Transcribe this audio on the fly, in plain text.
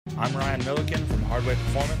I'm Ryan Milliken from Hardway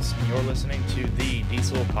Performance, and you're listening to the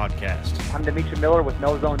Diesel Podcast. I'm Dimitri Miller with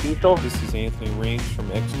No Zone Diesel. This is Anthony Range from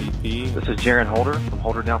XDP. This is Jaron Holder from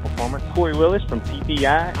Holder Down Performance. Corey Willis from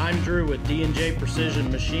PPI. I'm Drew with D&J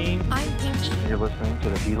Precision Machine. I'm Pinky. You're listening to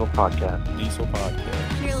the Diesel Podcast. Diesel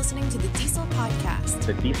Podcast. You're listening to the Diesel Podcast.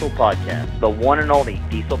 The Diesel Podcast. The one and only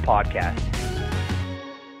Diesel Podcast.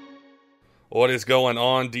 What is going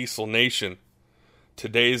on, Diesel Nation?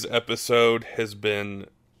 Today's episode has been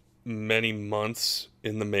many months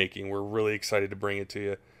in the making. We're really excited to bring it to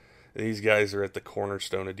you. These guys are at the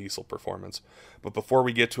cornerstone of diesel performance. But before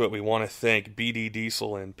we get to it, we want to thank BD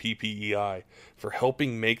Diesel and PPEI for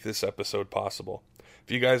helping make this episode possible.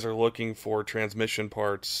 If you guys are looking for transmission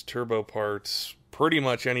parts, turbo parts, pretty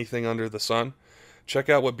much anything under the sun, check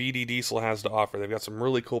out what BD Diesel has to offer. They've got some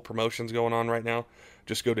really cool promotions going on right now.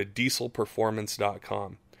 Just go to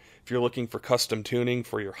dieselperformance.com. If you're looking for custom tuning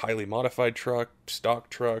for your highly modified truck,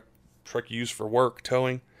 stock truck used for work,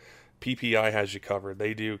 towing, PPI has you covered.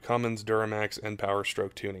 They do Cummins, Duramax, and Power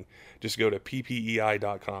Stroke tuning. Just go to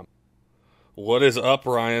ppei.com. What is up,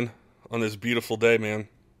 Ryan, on this beautiful day, man?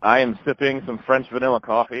 I am sipping some French vanilla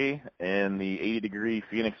coffee in the 80-degree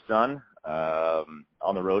Phoenix sun, on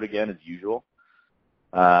the road again as usual.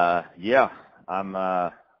 I'm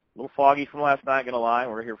a little foggy from last night, gonna lie.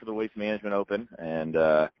 We're here for the Waste Management Open, and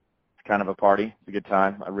it's kind of a party. It's a good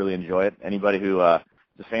time. I really enjoy it. Anybody who is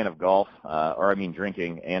a fan of golf,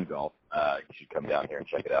 drinking and golf, you should come down here and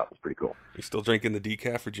check it out. It's pretty cool. You still drinking the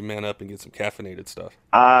decaf, or did you man up and get some caffeinated stuff?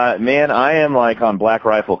 Man, I am like on Black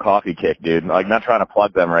Rifle coffee kick, dude. Like, not trying to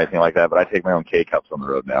plug them or anything like that, but I take my own K-Cups on the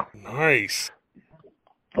road now. Nice.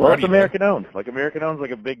 Well, it's American owned. Like, American owned is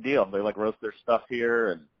like a big deal. They like roast their stuff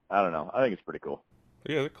here, and I don't know. I think it's pretty cool.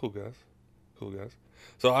 Yeah, they're cool guys.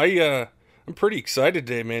 So I'm pretty excited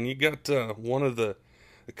today, man. You got one of the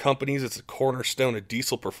companies that's a cornerstone of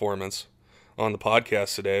diesel performance on the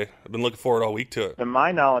podcast today. I've been looking forward all week to it. To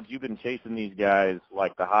my knowledge, you've been chasing these guys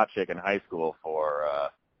like the hot chick in high school for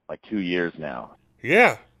like 2 years now.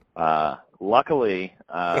 Yeah. Luckily,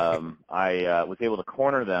 I was able to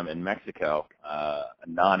corner them in Mexico, a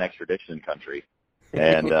non-extradition country,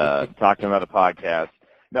 and talk to them about the podcast.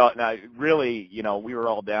 No, really, we were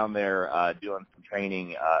all down there doing some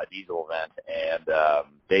training, a diesel event, and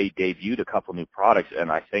they debuted a couple new products, and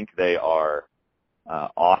I think they are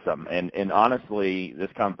awesome. And honestly,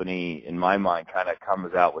 this company, in my mind, kind of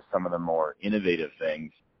comes out with some of the more innovative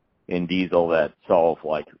things in diesel that solve,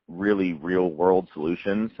 like, really real-world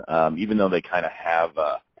solutions, even though they kind of have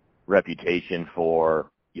a reputation for,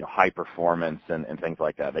 high performance and things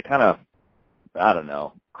like that. They kind of, I don't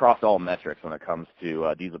know, cross all metrics when it comes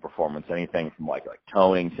to diesel performance, anything from like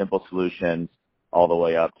towing, simple solutions, all the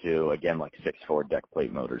way up to, again, like 6.4 deck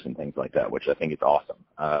plate motors and things like that, which I think is awesome.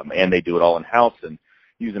 And they do it all in-house and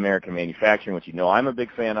use American manufacturing, which I'm a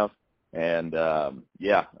big fan of. And, I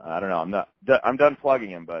don't know. I'm done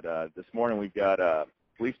plugging them, but this morning we've got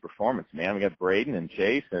Fleece Performance, man. We got Braden and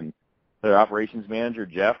Chase and their operations manager,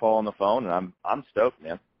 Jeff, all on the phone, and I'm stoked,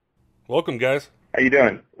 man. Welcome, guys. How you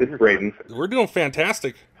doing? This is Braden. We're doing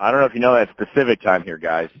fantastic. I don't know if you know that specific time here,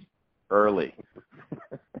 guys. Early.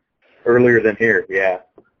 Earlier than here, yeah.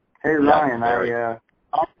 Hey, Ryan, I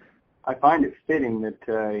find it fitting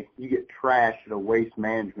that you get trashed at a waste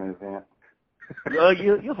management event. Well,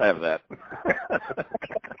 you'll have that.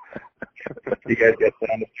 You guys got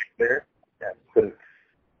sound effects there? Yeah.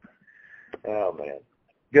 Oh, man.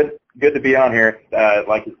 Good to be on here.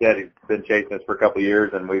 Like you said, he's been chasing us for a couple of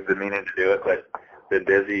years, and we've been meaning to do it, but been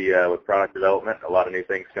busy with product development, a lot of new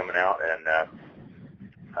things coming out, and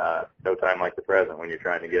no time like the present when you're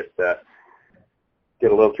trying to get a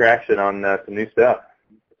little traction on some new stuff.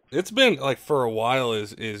 It's been like for a while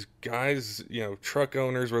is guys, truck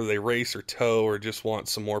owners, whether they race or tow or just want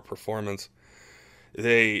some more performance,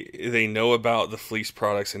 they know about the Fleece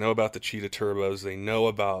products, they know about the Cheetah turbos, they know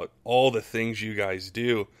about all the things you guys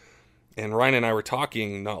do. And Ryan and I were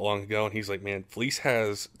talking not long ago, and he's like, man, Fleece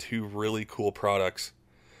has 2 really cool products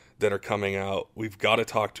that are coming out. We've got to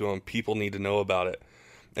talk to them. People need to know about it.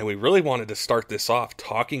 And we really wanted to start this off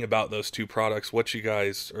talking about those 2 products, what you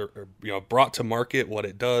guys are brought to market, what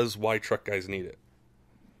it does, why truck guys need it.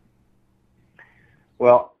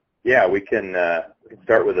 Well, yeah, we can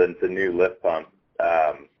start with the new lift pump.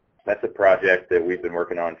 That's a project that we've been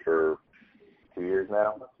working on for 2 years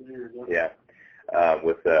now. 2 years, yeah.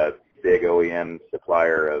 With a big OEM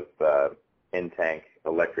supplier of in-tank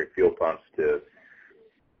electric fuel pumps to,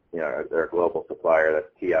 their global supplier, that's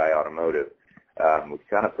TI Automotive. We've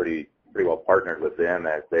kind of pretty well partnered with them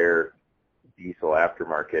as their diesel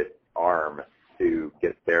aftermarket arm to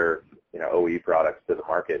get their OE products to the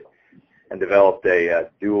market. and developed a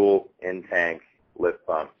dual in-tank lift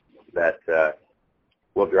pump that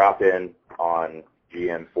will drop in on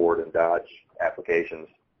GM, Ford, and Dodge applications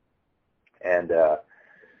and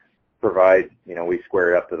provide, we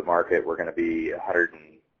square it up to the market. We're going to be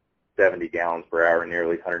 170 gallons per hour,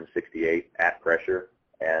 nearly 168 at pressure,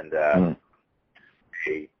 and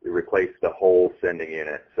we replace the whole sending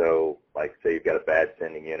unit. So, like, say you've got a bad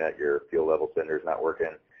sending unit, your fuel level sender is not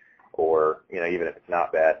working, or, even if it's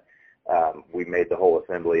not bad, we made the whole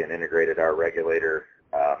assembly and integrated our regulator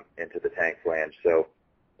into the tank flange. So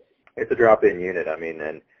it's a drop-in unit. I mean,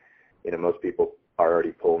 and, most people are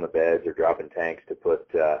already pulling the beds or dropping tanks to put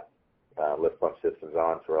lift pump systems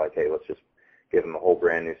on. So we're like, hey, let's just give them a whole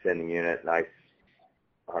brand new sending unit, nice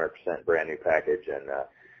 100% brand new package, and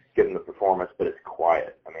give them the performance, but it's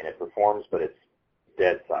quiet. I mean, it performs, but it's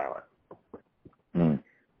dead silent.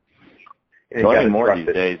 So I think more these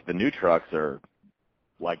days, the new trucks are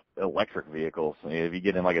like electric vehicles. I mean, if you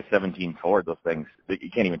get in like a 17 Ford, those things,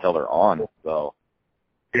 you can't even tell they're on. So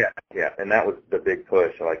yeah, and that was the big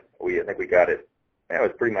push. Like I think we got it. That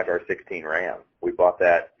was pretty much our 16 Ram. We bought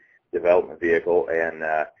that development vehicle, and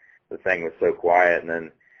the thing was so quiet, and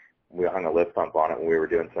then we hung a lift pump on it when we were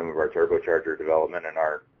doing some of our turbocharger development and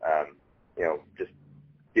our, just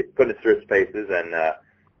putting it through its paces, and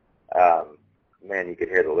man, you could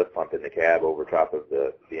hear the lift pump in the cab over top of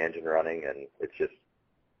the engine running, and it's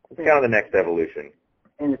kind of the next evolution.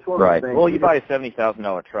 And it's one right. of the things. Well, you buy a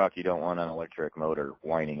 $70,000 truck, you don't want an electric motor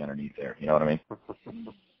whining underneath there. You know what I mean?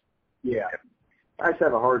 Yeah. I just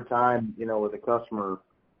have a hard time, with a customer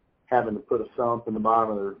having to put a sump in the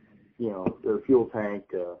bottom of their, their fuel tank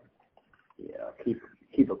to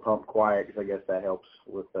keep a pump quiet, because I guess that helps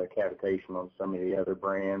with cavitation on some of the other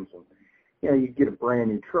brands. And, you get a brand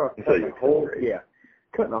new truck, cutting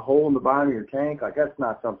a hole in the bottom of your tank, like that's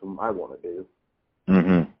not something I want to do.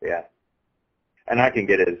 Mm-hmm. Yeah. And I can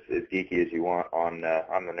get as geeky as you want on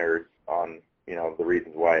the nerds on, the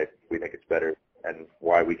reasons why we think it's better and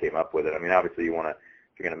why we came up with it. I mean, obviously if you're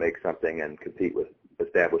going to make something and compete with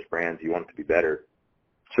established brands, you want it to be better.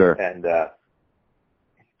 Sure. And,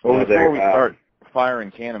 before we start firing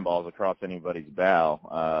cannonballs across anybody's bow,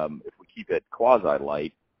 if we keep it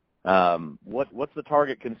quasi-light, what's the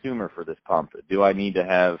target consumer for this pump? Do I need to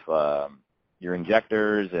have your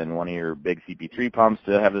injectors and one of your big CP3 pumps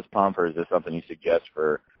to have this pump, or is this something you suggest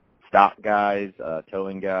for stock guys,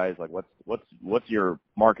 towing guys? Like, what's your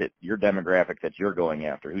market, your demographic that you're going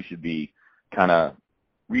after? Who should be kind of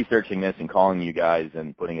researching this and calling you guys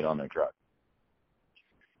and putting it on their truck?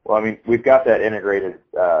 Well, I mean, we've got that integrated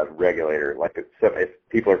regulator. Like, if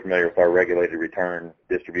people are familiar with our regulated return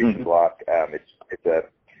distribution block, it's a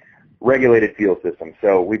regulated fuel system.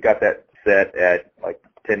 So we've got that set at like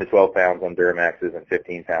 10 to 12 pounds on Duramaxes and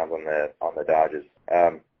 15 pounds on the Dodges.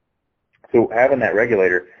 So having that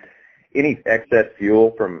regulator, any excess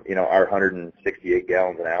fuel from our 168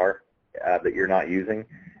 gallons an hour that you're not using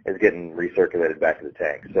is getting recirculated back to the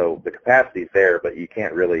tank. So the capacity's there, but you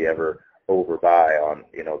can't really ever overbuy on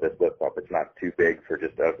this lift pump. It's not too big for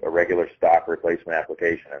just a regular stock replacement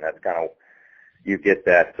application, and that's kind of, you get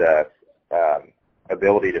that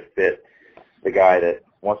ability to fit the guy that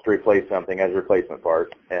wants to replace something as a replacement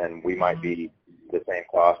part, and we might be the same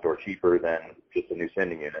cost or cheaper than just a new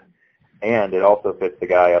sending unit. And it also fits the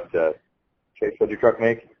guy up to, Chase, what did your truck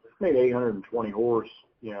make? It made 820 horse.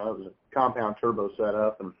 It was a compound turbo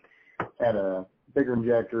setup and had bigger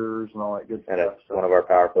injectors and all that good stuff. And it's one of our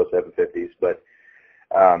PowerFlow 750s. But,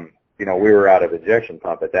 we were out of injection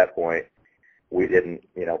pump at that point. We didn't,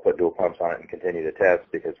 put dual pumps on it and continue to test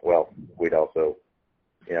because, well, we'd also,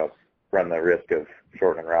 run the risk of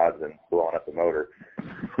shortening rods and blowing up the motor.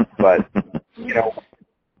 But,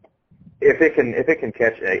 if it can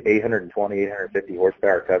catch a 820, 850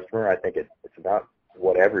 horsepower customer, I think it's about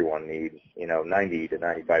what everyone needs, 90 to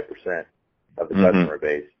 95% of the customer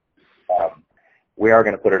base. We are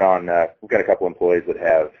going to put it on, we've got a couple employees that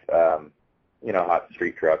have, hot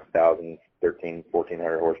street trucks, 1,000, 1,300,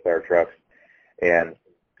 1,400 horsepower trucks. And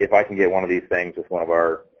if I can get one of these things with one of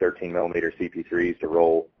our 13 millimeter CP3s to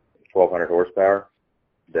roll 1,200 horsepower,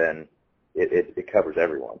 then it covers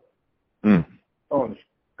everyone. Oh,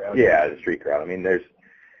 the street crowd. I mean, there's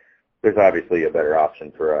obviously a better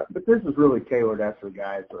option for us. But this is really tailored after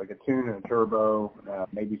guys, so like a tune and a turbo,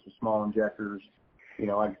 maybe some small injectors.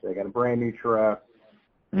 Like I said, I got a brand new truck.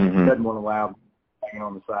 Doesn't want to allow hanging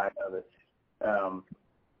on the side of it. And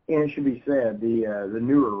it should be said, the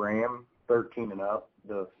newer Ram 13 and up,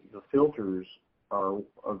 the filters are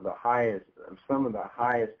some of the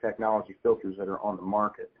highest technology filters that are on the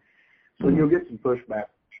market. So you'll get some pushback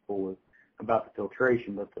from people with about the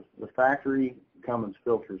filtration, but the factory Cummins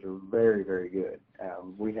filters are very, very good.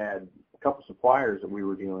 We had a couple suppliers that we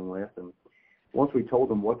were dealing with, and once we told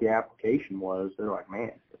them what the application was, they're like,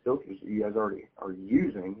 man, the filters that you guys already are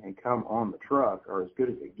using and come on the truck are as good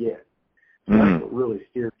as they get. So that's what really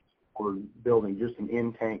steered for building just an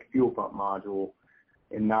in-tank fuel pump module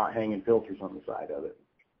and not hanging filters on the side of it.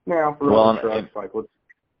 Now, for other trucks,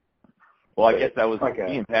 I guess that was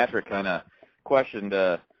me and Patrick kind of questioned,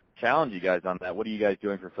 challenge you guys on that. What are you guys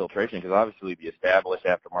doing for filtration? Because obviously the established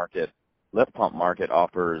aftermarket lift pump market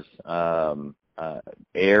offers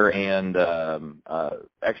air and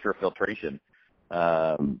extra filtration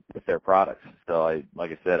with their products. So,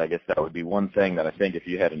 like I said, I guess that would be one thing that I think if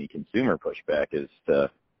you had any consumer pushback is to,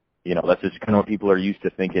 that's just kind of what people are used to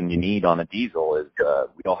thinking you need on a diesel is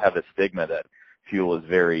we all have this stigma that fuel is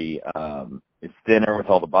very it's thinner with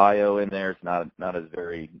all the bio in there. It's not as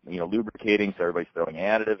very lubricating, so everybody's throwing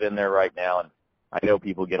additive in there right now. And I know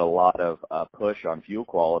people get a lot of push on fuel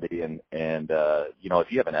quality, and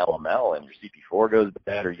if you have an LML and your CP4 goes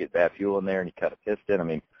bad or you get bad fuel in there and you cut a piston, I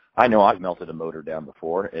mean, I know I've melted a motor down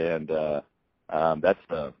before, and that's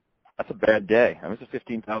a bad day. I mean, it's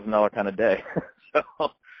a $15,000 kind of day.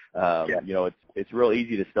 So it's real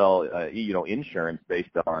easy to sell insurance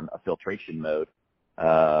based on a filtration mode.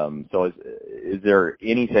 So is there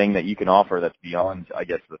anything that you can offer that's beyond, I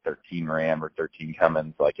guess, the 13 Ram or 13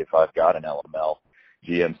 Cummins? Like if I've got an LML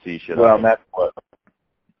GMC, that's what,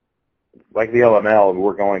 like the LML,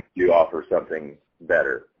 we're going to offer something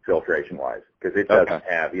better filtration-wise because it doesn't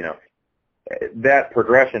have, that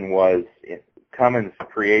progression was Cummins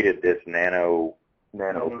created this nano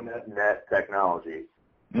net technology,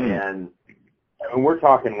 and we're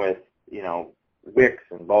talking with Wix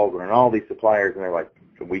and Baldwin and all these suppliers, and they're like,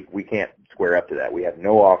 we can't square up to that. We have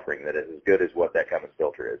no offering that is as good as what that Cummins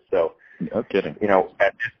filter is. So, no kidding.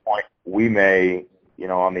 At this point, we may,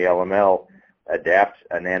 on the LML, adapt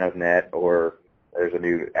a NanoNet, or there's a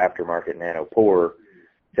new aftermarket NanoPore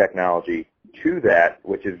technology to that,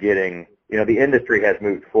 which is getting, the industry has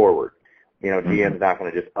moved forward. GM's not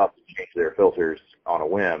going to just up and change their filters on a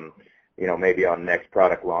whim. Maybe on next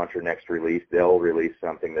product launch or next release, they'll release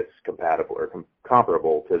something that's compatible or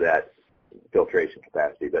comparable to that filtration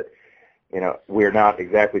capacity. But, we're not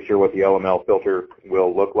exactly sure what the LML filter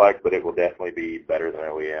will look like, but it will definitely be better than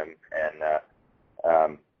OEM.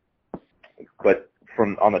 And, but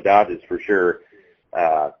on the Dodges for sure,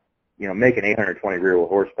 making 820 rear-wheel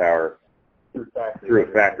horsepower through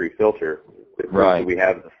a factory filter, right? We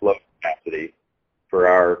have the flow capacity for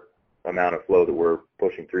our amount of flow that we're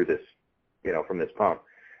pushing through this, from this pump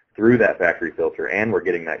through that factory filter, and we're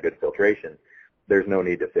getting that good filtration. There's no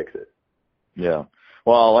need to fix it. Yeah.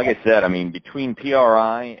 Well, like I said, I mean, between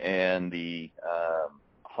PRI and the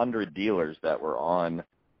 100 dealers that were on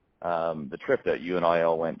the trip that you and I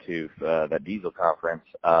all went to, that diesel conference,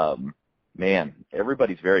 man,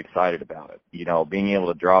 everybody's very excited about it. Being able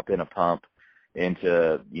to drop in a pump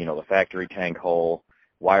into, the factory tank hole,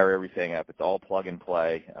 wire everything up. It's all plug and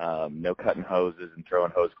play. No cutting hoses and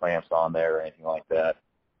throwing hose clamps on there or anything like that.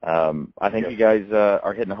 I think you guys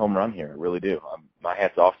are hitting a home run here. I really do. My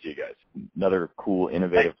hat's off to you guys. Another cool,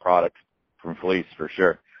 innovative product from Fleece for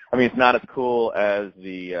sure. I mean, it's not as cool as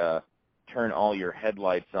the turn all your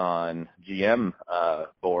headlights on GM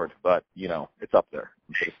board, but it's up there.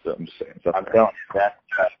 I'm just saying. I'm telling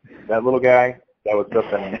you that little guy. That was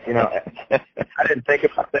something, I didn't think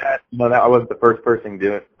about that. I wasn't the first person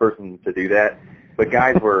to do that. But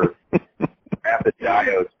guys were rapid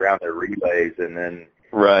diodes around their relays, and then,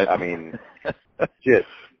 right. I mean, just.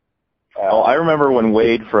 I remember when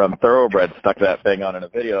Wade from Thoroughbred stuck that thing on in a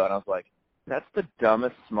video, and I was like, that's the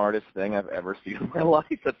dumbest, smartest thing I've ever seen in my life.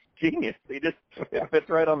 That's genius. It fits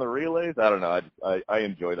right on the relays. I don't know. I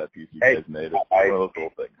enjoy that piece you guys made. It's one of those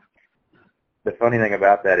cool things. The funny thing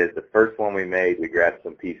about that is the first one we made, we grabbed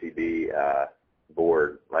some PCB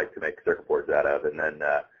board, like to make circuit boards out of, and then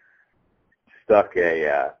stuck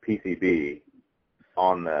a PCB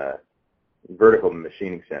on the vertical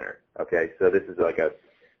machining center. Okay, so this is like a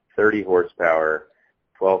 30 horsepower,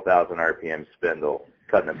 12,000 RPM spindle,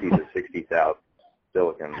 cutting a piece of 60,000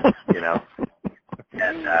 silicon,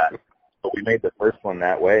 And but we made the first one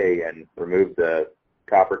that way and removed the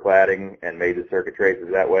copper cladding and made the circuit traces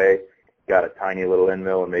that way. Got a tiny little end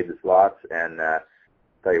mill and made the slots, and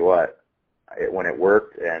tell you what, when it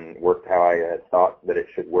worked and worked how I had thought that it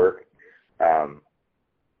should work,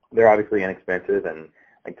 they're obviously inexpensive and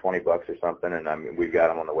like $20 or something, and I mean we've got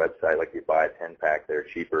them on the website. Like you buy a 10-pack, they're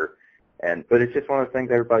cheaper, but it's just one of those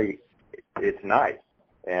things. It's nice,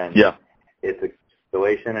 and it's a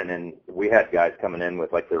installation, and then we had guys coming in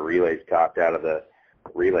with like their relays cocked out of the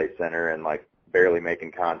relay center and like barely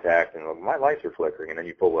making contact, and my lights are flickering, and then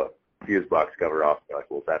you pull the fuse box cover off, and you're like,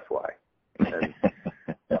 well, that's why. And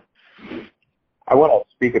I want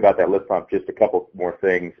to speak about that lift pump, just a couple more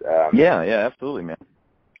things. Yeah, absolutely, man.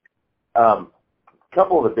 A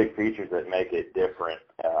couple of the big features that make it different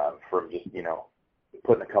from just,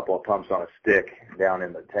 putting a couple of pumps on a stick down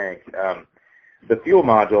in the tank. The fuel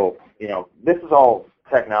module, this is all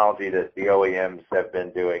technology that the OEMs have been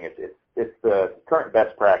doing. It's the current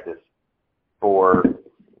best practice for,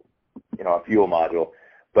 a fuel module.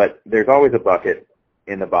 But there's always a bucket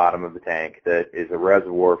in the bottom of the tank that is a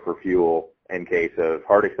reservoir for fuel in case of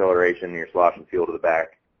hard acceleration and you're sloshing fuel to the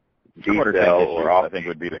back. Quarter tank issues, I think,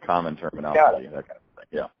 would be the common terminology. That kind of thing.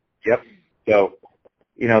 Yeah. Yep. So,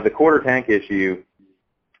 the quarter tank issue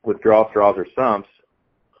with draw straws or sumps,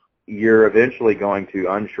 you're eventually going to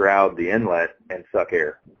unshroud the inlet and suck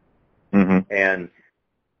air. Mm-hmm. And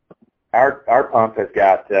our pump has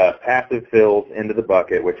got passive fills into the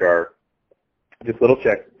bucket, which are just little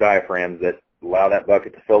check diaphragms that allow that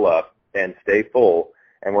bucket to fill up and stay full.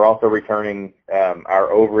 And we're also returning our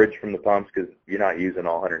overage from the pumps because you're not using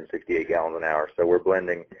all 168 gallons an hour. So we're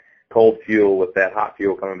blending cold fuel with that hot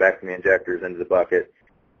fuel coming back from the injectors into the bucket,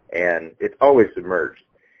 and it's always submerged.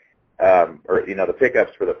 The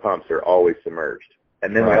pickups for the pumps are always submerged.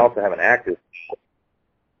 And then we also have an active fill,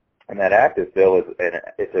 and that active fill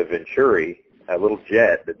it's a Venturi, a little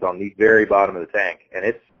jet that's on the very bottom of the tank, and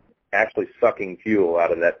it's actually sucking fuel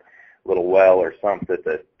out of that little well or sump that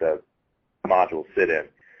the modules sit in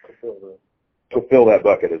to fill that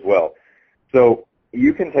bucket as well. So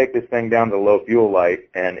you can take this thing down to low fuel light,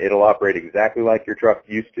 and it'll operate exactly like your truck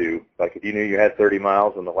used to. Like if you knew you had 30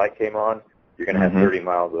 miles and the light came on, you're going to have 30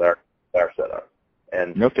 miles with our setup.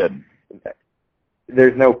 And no kidding.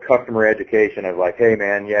 There's no customer education of like, hey,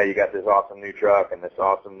 man, yeah, you got this awesome new truck and this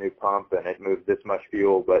awesome new pump, and it moves this much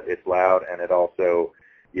fuel, but it's loud, and it also,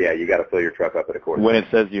 you got to fill your truck up at a quarter. When it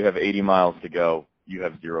says you have 80 miles to go, you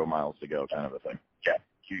have 0 miles to go, kind of a thing. Yeah.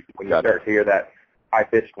 When you start to hear that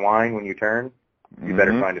high-pitched whine when you turn, you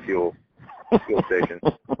better find a fuel station.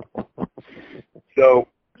 So,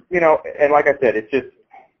 and like I said, it's just,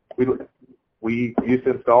 we used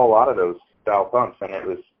to install a lot of those style pumps, and it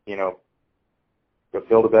was, to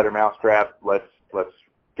build a better mousetrap, let's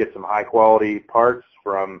get some high-quality parts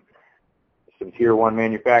from some Tier 1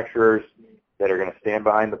 manufacturers that are going to stand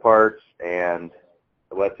behind the parts, and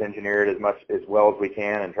let's engineer it as well as we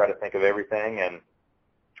can and try to think of everything. And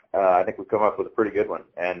I think we've come up with a pretty good one.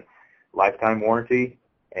 And lifetime warranty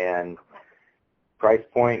and price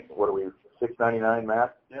point, what are we, $699,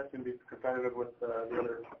 Matt? Yeah, it's going to be competitive with the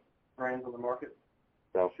other brands on the market.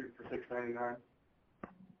 So shoot for $699.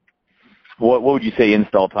 What would you say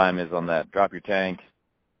install time is on that? Drop your tank,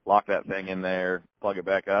 lock that thing in there, plug it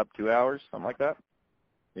back up, 2 hours, something like that?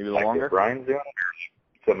 Maybe a little longer? Brian's doing it?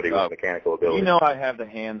 Somebody with mechanical ability. I have the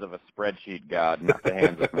hands of a spreadsheet god, not the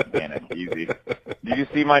hands of a mechanic. Easy. Did you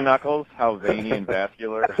see my knuckles? How veiny and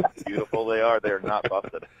vascular and beautiful they are? They're not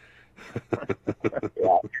busted.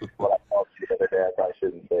 Yeah, what I called you the other day, I probably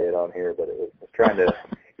shouldn't say it on here, but it was trying to,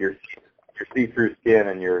 your see-through skin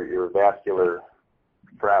and your vascular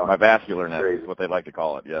prowess. My vascularness is what they like to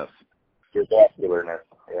call it, yes. Your vascularness,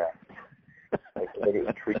 yeah. Like it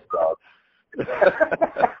was tree dog.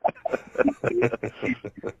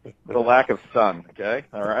 The lack of sun, okay?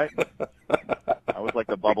 All right? I was like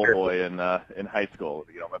the bubble boy in high school.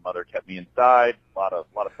 My mother kept me inside, a lot of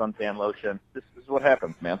suntan lotion. This is what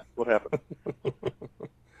happens, man. What happens.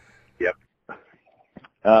 Yep.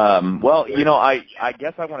 Well, I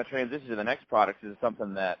guess I want to transition to the next product. This is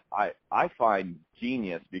something that I find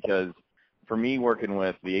genius because for me working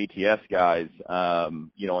with the ATS guys,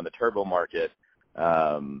 in the turbo market,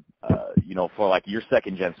 for like your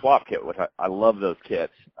second gen swap kit, which I love those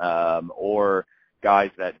kits, or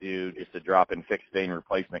guys that do just a drop-in fixed vane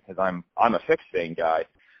replacement because I'm a fixed vane guy.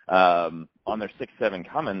 On their 6.7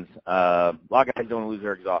 Cummins, a lot of guys don't lose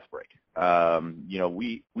their exhaust brake.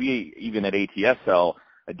 We even at ATS sell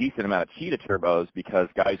a decent amount of Cheetah turbos because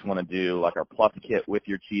guys want to do like our Plus kit with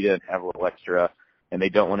your Cheetah and have a little extra, and they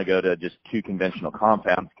don't want to go to just two conventional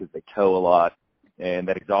compounds because they tow a lot, and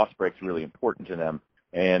that exhaust brake's really important to them.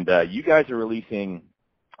 And you guys are releasing,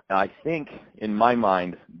 I think, in my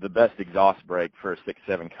mind, the best exhaust brake for a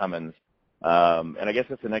 6.7 Cummins. And I guess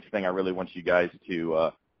that's the next thing I really want you guys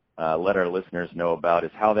to let our listeners know about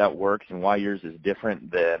is how that works and why yours is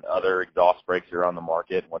different than other exhaust brakes that are on the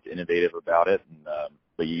market and what's innovative about it. And,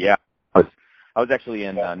 but yeah, I was actually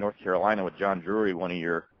in North Carolina with John Drury, one of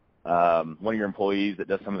your employees that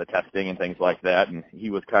does some of the testing and things like that, and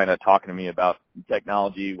he was kind of talking to me about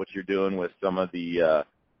technology, what you're doing with some of the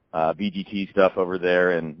VGT stuff over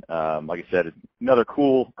there. And like I said, another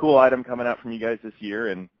cool item coming out from you guys this year,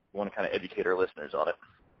 and want to kind of educate our listeners on it.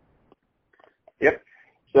 Yep.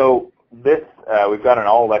 So this, we've got an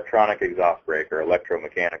all-electronic exhaust brake or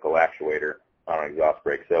electromechanical actuator on an exhaust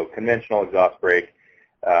brake. So conventional exhaust brake,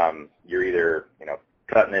 you're either,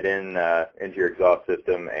 cutting it into your exhaust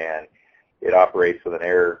system, and it operates with an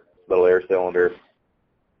little air cylinder,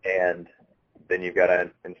 and then you've got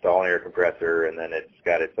to install an air compressor, and then it's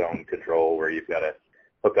got its own control where you've got to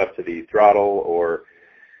hook up to the throttle, or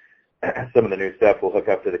some of the new stuff will hook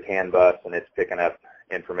up to the CAN bus, and it's picking up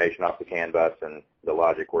information off the CAN bus, and the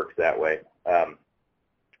logic works that way.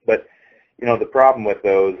 But the problem with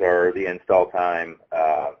those are the install time.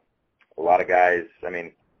 A lot of guys,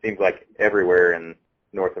 seems like everywhere in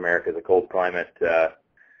North America is a cold climate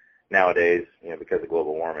nowadays, because of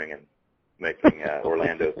global warming and making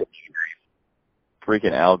Orlando so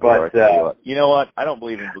freaking Al Gore. You know what? I don't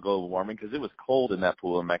believe in global warming because it was cold in that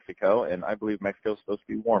pool in Mexico, and I believe Mexico's supposed to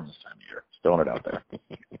be warm this time of year. Just throwing it out there.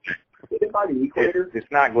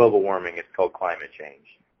 It's not global warming. It's called climate change.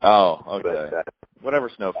 Oh, okay. But, whatever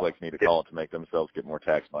snowflakes need to call it to make themselves get more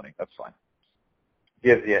tax money. That's fine.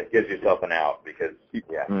 Gives yourself an out because,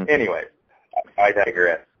 Anyway, I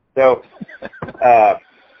digress. So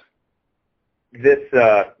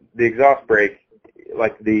the exhaust brake,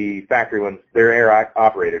 like the factory ones, they're air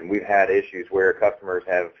operated, and we've had issues where customers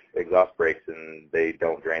have exhaust brakes and they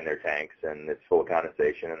don't drain their tanks, and it's full of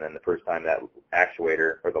condensation, and then the first time that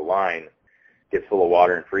actuator or the line gets full of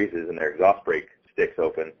water and freezes and their exhaust brake sticks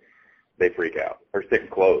open, they freak out, or sticks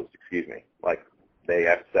closed, like they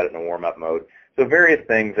have to set it in a warm-up mode. So various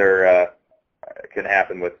things can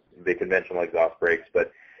happen with the conventional exhaust brakes,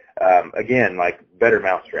 but again, like better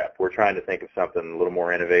mousetrap. We're trying to think of something a little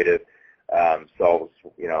more innovative, solves,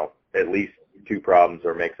 at least two problems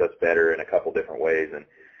or makes us better in a couple different ways. And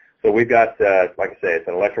so we've got, like I say, it's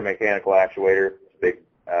an electromechanical actuator, big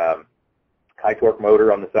high torque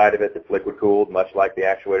motor on the side of it that's liquid cooled, much like the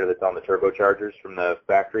actuator that's on the turbochargers from the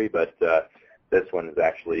factory, but this one is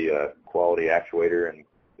actually a quality actuator and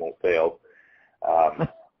won't fail.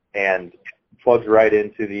 And plugs right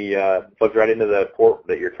into the port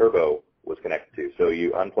that your turbo was connected to. So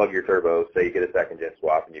you unplug your turbo, say you get a second gen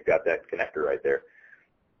swap, and you've got that connector right there.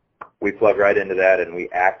 We plug right into that, and we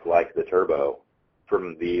act like the turbo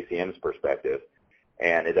from the ECM's perspective,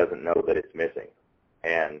 and it doesn't know that it's missing.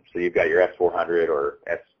 And so you've got your S400 or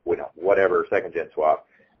whatever second gen swap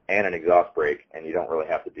and an exhaust brake, and you don't really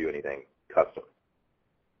have to do anything custom.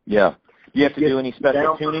 Yeah. Do you have to do any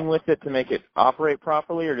special tuning with it to make it operate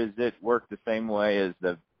properly, or does it work the same way as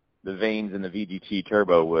the vanes in the VGT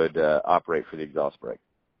turbo would operate for the exhaust brake?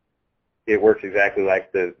 It works exactly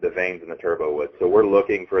like the vanes in the turbo would. So we're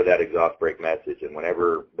looking for that exhaust brake message, and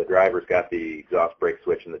whenever the driver's got the exhaust brake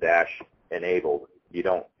switch in the dash enabled,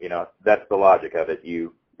 that's the logic of it.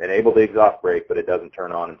 You enable the exhaust brake, but it doesn't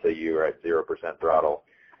turn on until you are at 0% throttle.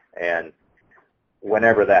 And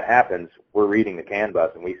whenever that happens, we're reading the CAN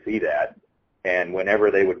bus, and we see that. And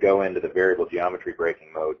whenever they would go into the variable geometry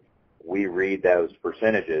braking mode, we read those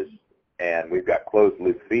percentages, and we've got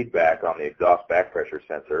closed-loop feedback on the exhaust back pressure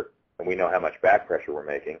sensor, and we know how much back pressure we're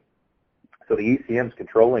making. So the ECM's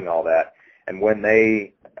controlling all that, and when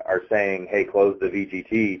they are saying, hey, close the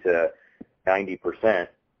VGT to 90%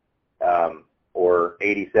 or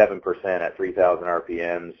 87% at 3,000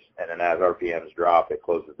 RPMs, and then as RPMs drop, it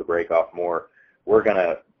closes the brake off more, we're going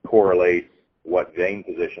to correlate what vane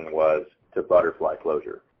position was to butterfly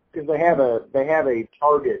closure. Because they have a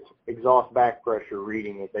target exhaust back pressure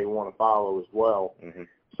reading that they want to follow as well. Mm-hmm.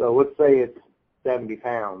 So let's say it's 70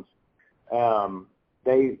 pounds. That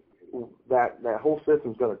whole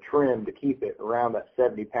system's going to trim to keep it around that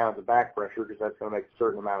 70 pounds of back pressure, because that's going to make a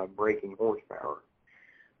certain amount of braking horsepower.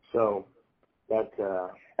 So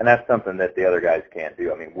and that's something that the other guys can't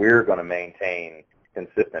do. We're going to maintain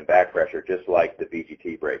consistent back pressure just like the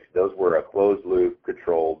VGT brakes. Those were a closed-loop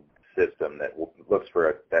controlled system that looks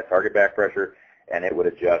for that target back pressure, and it would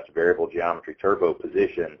adjust variable geometry turbo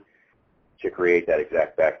position to create that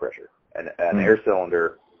exact back pressure. And an air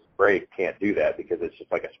cylinder brake can't do that because it's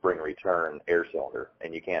just like a spring return air cylinder,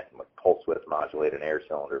 and you can't pulse width modulate an air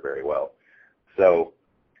cylinder very well. So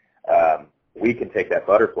we can take that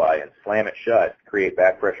butterfly and slam it shut, create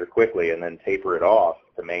back pressure quickly, and then taper it off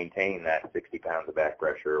to maintain that 60 pounds of back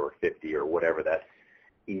pressure or 50 or whatever that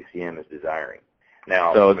ECM is desiring.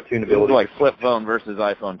 Now, so from a tunability, it's like flip phone versus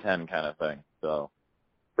iPhone 10 kind of thing. So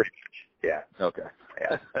pretty much, yeah. Okay.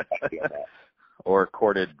 Yeah. Or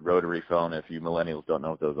corded rotary phone if you millennials don't know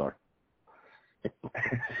what those are.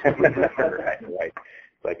 Right.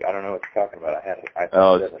 Like, I don't know what you're talking about.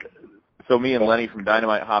 So me and Lenny from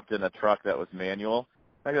Dynamite hopped in a truck that was manual.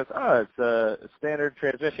 I goes, oh, it's a standard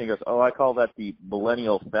transmission. He goes, oh, I call that the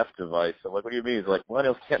millennial theft device. I'm like, what do you mean? He's like,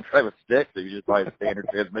 millennials can't drive a stick, so you just buy a standard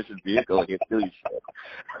transmission vehicle and you steal your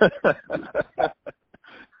shit.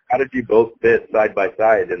 How did you both fit side by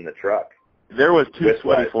side in the truck? There was two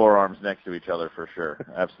sweaty forearms next to each other for sure.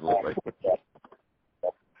 Absolutely.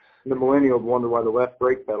 The millennials wonder why the left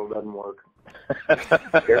brake pedal doesn't work.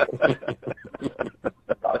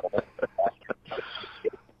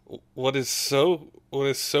 What is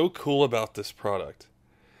so cool about this product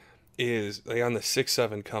is, like, on the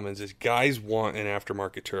 6.7 Cummins, is guys want an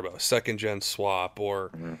aftermarket turbo, a second gen swap,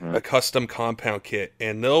 or a custom compound kit,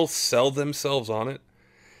 and they'll sell themselves on it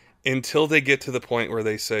until they get to the point where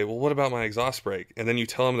they say, well, what about my exhaust brake? And then you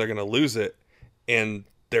tell them they're going to lose it, and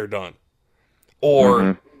they're done.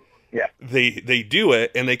 Or they do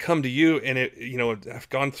it, and they come to you, and I've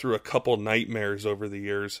gone through a couple nightmares over the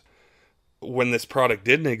years when this product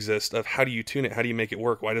didn't exist, of how do you tune it? How do you make it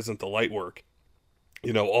work? Why doesn't the light work?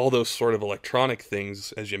 All those sort of electronic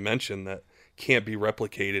things, as you mentioned, that can't be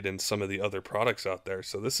replicated in some of the other products out there.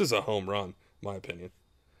 So this is a home run, in my opinion.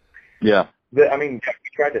 Yeah. I mean, we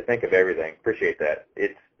tried to think of everything. Appreciate that.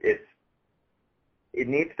 It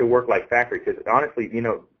needs to work like factory, because honestly,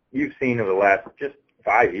 you've seen over the last just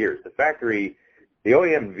 5 years, the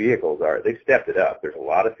OEM vehicles they've stepped it up. There's a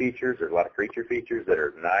lot of features, there's a lot of creature features that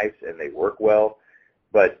are nice and they work well,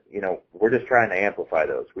 but we're just trying to amplify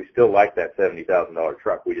those. We still like that $70,000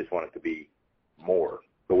 truck. We just want it to be more,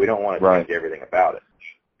 but we don't want to change everything about it.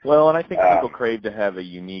 Well, and I think people crave to have a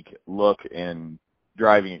unique look and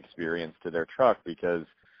driving experience to their truck, because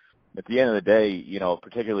at the end of the day,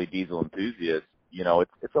 particularly diesel enthusiasts,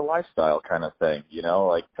 it's a lifestyle kind of thing.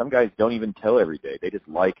 Like, some guys don't even tow every day. They just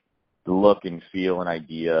like the look and feel and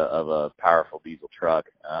idea of a powerful diesel truck.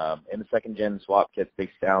 And the second-gen swap kits, they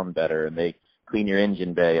sound better, and they clean your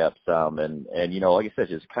engine bay up some. And like I said,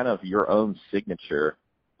 just kind of your own signature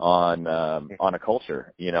on a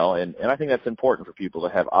culture, and I think that's important for people to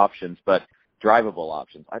have options, but drivable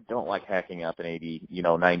options. I don't like hacking up an 80,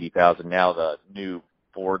 90,000. Now the new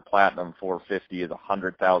Ford Platinum 450 is a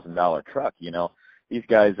 $100,000 truck. These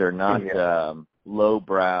guys are not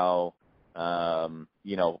lowbrow,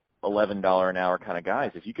 $11 an hour kind of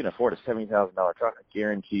guys. If you can afford a $70,000 truck, I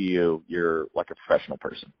guarantee you're like a professional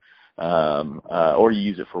person, or you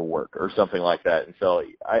use it for work or something like that. And so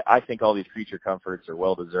I think all these creature comforts are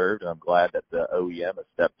well deserved, and I'm glad that the OEM has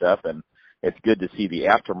stepped up, and it's good to see the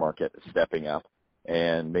aftermarket stepping up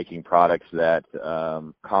and making products that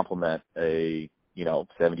complement a $70,000,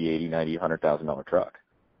 $80,000, $90,000, $100,000 truck.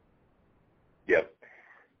 Yep.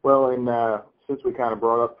 Well, and since we kind of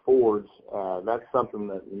brought up Fords, that's something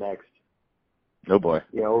that next, oh boy,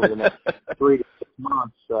 over the next 3 to 6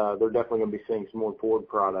 months, they're definitely going to be seeing some more Ford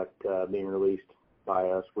product being released by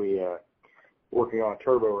us. We're working on a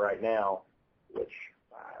turbo right now, which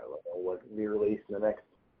I don't know what will be released in the next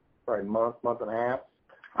probably month and a half.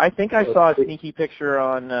 I think I saw a sneaky picture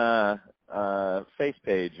on Face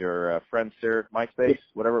Page or Friendster, MySpace,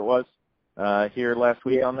 whatever it was, here last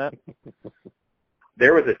week on that.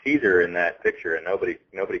 There was a teaser in that picture, and nobody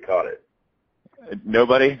caught it.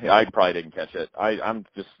 Nobody? I probably didn't catch it. I'm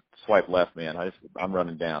just swipe left, man. I'm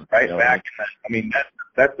running down. Right back. I mean,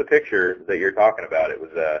 that's the picture that you're talking about. It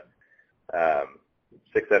was a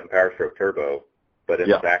 6.7 Power Stroke turbo, but in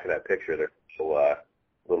the back of that picture, there's a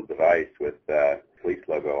little device with Fleece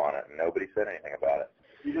logo on it, and nobody said anything about it.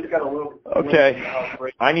 You just got a little. Okay.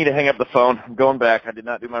 I need to hang up the phone. I'm going back. I did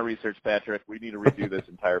not do my research, Patrick. We need to redo this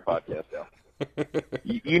entire podcast now.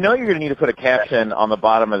 You're going to need to put a caption on the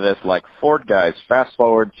bottom of this, like, Ford guys, fast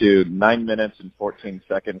forward to 9 minutes and 14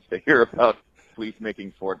 seconds to hear about Fleece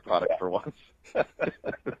making Ford products for once.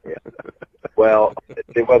 Well,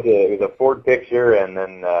 it was a Ford picture, and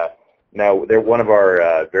then now one of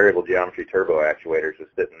our variable geometry turbo actuators was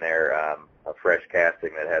sitting there, a fresh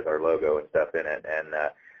casting that has our logo and stuff in it. And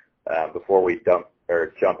before we jump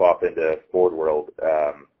off into Ford world,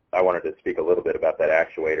 I wanted to speak a little bit about that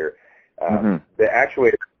actuator. The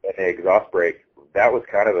actuator and the exhaust brake, that was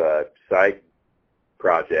kind of a side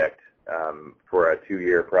project for a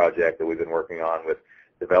 2-year project that we've been working on with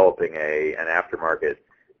developing an aftermarket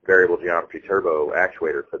variable geometry turbo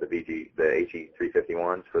actuator for the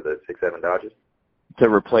HE351s for the 6.7 Dodges. To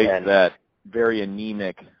replace that very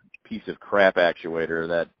anemic piece of crap actuator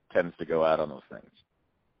that tends to go out on those things.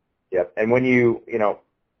 Yep. And when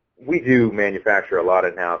we do manufacture a lot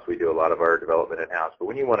in-house. We do a lot of our development in-house. But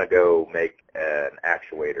when you want to go make an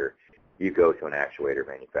actuator, you go to an actuator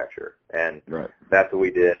manufacturer. And that's what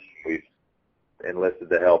we did. We've enlisted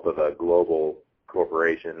the help of a global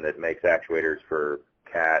corporation that makes actuators for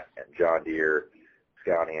Cat and John Deere,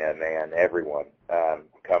 Scania, MAN, everyone,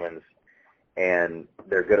 Cummins, and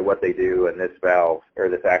they're good at what they do. And this valve, or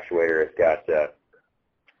this actuator, has got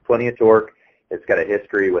plenty of torque. It's got a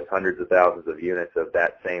history with hundreds of thousands of units of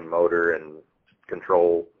that same motor and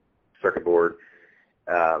control circuit board.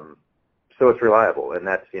 So it's reliable, and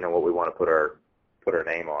that's what we want to put our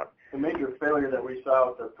name on. The major failure that we saw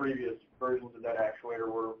with the previous versions of that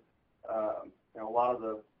actuator were, a lot of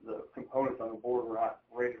the components on the board were not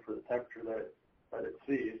rated for the temperature that it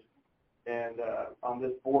sees. And on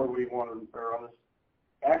this board, on this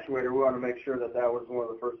actuator, we wanted to make sure that was one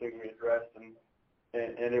of the first things we addressed,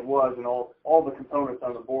 and it was. And all the components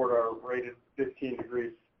on the board are rated 15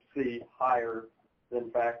 degrees C higher than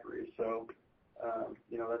factory. So,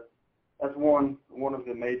 that's one of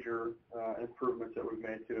the major improvements that we've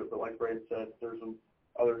made to it. But like Braden said, there's some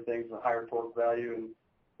other things, a higher torque value,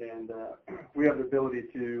 and we have the ability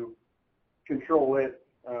to control it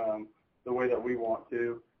the way that we want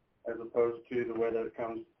to, as opposed to the way that it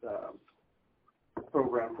comes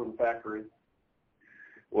programmed from the factory.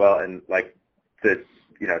 Well, and like to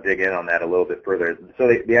dig in on that a little bit further. So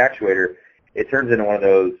the actuator, it turns into one of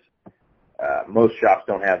those. Most shops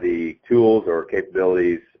don't have the tools or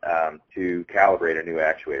capabilities to calibrate a new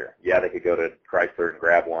actuator. Yeah, they could go to Chrysler and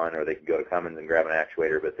grab one, or they could go to Cummins and grab an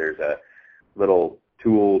actuator, but there's a little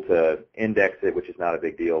tool to index it, which is not a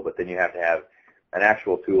big deal, but then you have to have an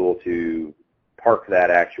actual tool to park that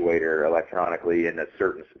actuator electronically in a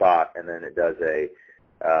certain spot, and then it does a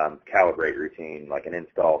calibrate routine, like an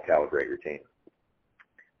install calibrate routine.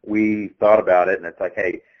 We thought about it, and it's like,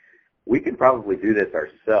 hey, we can probably do this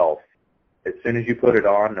ourselves. As soon as you put it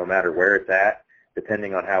on, no matter where it's at,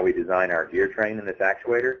 depending on how we design our gear train in this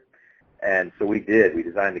actuator. And so we did. We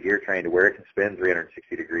designed the gear train to where it can spin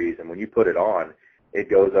 360 degrees, and when you put it on, it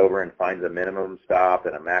goes over and finds a minimum stop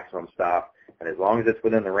and a maximum stop. And as long as it's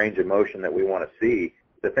within the range of motion that we want to see,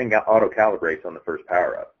 the thing auto-calibrates on the first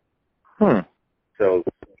power-up. So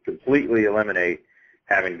completely eliminate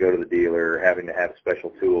having to go to the dealer, having to have a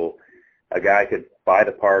special tool. A guy could buy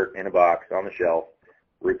the part in a box on the shelf,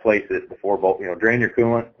 replace it, the 4-bolt, drain your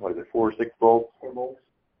coolant, 4 or 6 bolts? 4 bolts.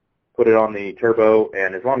 Put it on the turbo,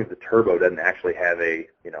 and as long as the turbo doesn't actually have a,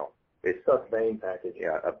 it's stuck vane package.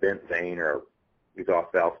 Yeah, a bent vane or a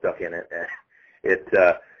exhaust valve stuck in it. If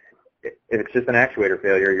it's just an actuator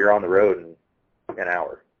failure, you're on the road in an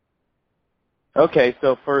hour. Okay,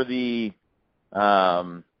 so for the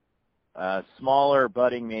smaller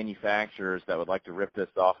budding manufacturers that would like to rip this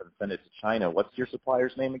off and send it to China, what's your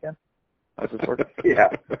supplier's name again? Yeah.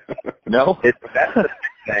 No? That's the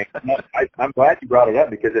thing. I'm glad you brought it up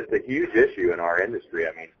because it's a huge issue in our industry.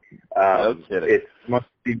 I mean, it's must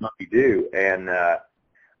be do, and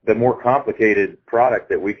the more complicated product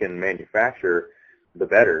that we can manufacture, the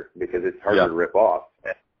better, because it's harder to rip off.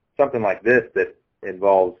 Something like this that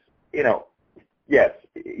involves, yes,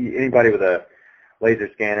 anybody with a laser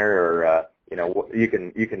scanner or you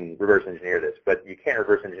can reverse engineer this, but you can't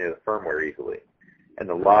reverse engineer the firmware easily. And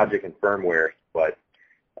the logic and firmware is what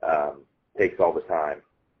takes all the time.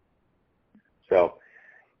 So,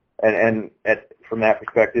 from that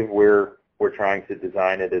perspective, we're trying to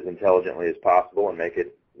design it as intelligently as possible and make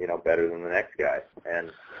it better than the next guy. And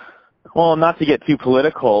well, not to get too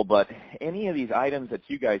political, but any of these items that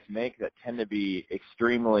you guys make that tend to be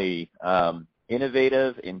extremely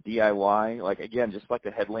innovative in DIY, like again, just like the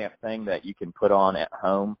headlamp thing that you can put on at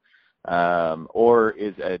home. Or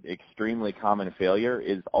is an extremely common failure,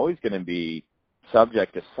 is always going to be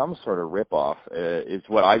subject to some sort of ripoff, is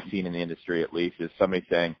what I've seen in the industry at least, is somebody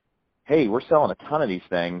saying, hey, we're selling a ton of these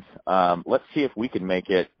things. Let's see if we can make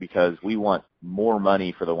it because we want more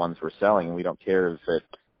money for the ones we're selling, and we don't care if it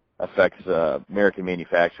affects American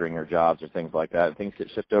manufacturing or jobs or things like that. Things get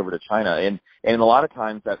shipped over to China. And a lot of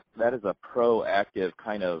times that is a proactive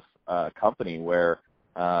kind of company where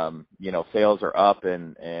sales are up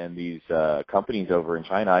and these companies over in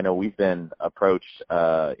China. I know we've been approached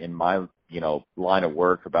in my line of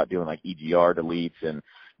work about doing like EGR deletes and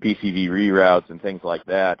PCV reroutes and things like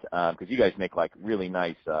that, because you guys make like really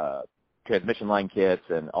nice transmission line kits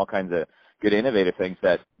and all kinds of good innovative things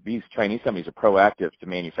that these Chinese companies are proactive to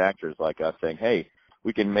manufacturers like us, saying, hey,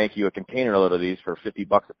 we can make you a container load of these for $50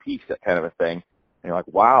 a piece, that kind of a thing. And you're like,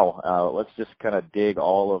 wow, let's just kind of dig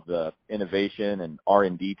all of the innovation and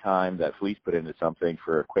R&D time that Fleece put into something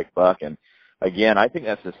for a quick buck. And again, I think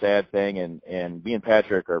that's a sad thing. And me and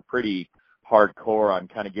Patrick are pretty hardcore on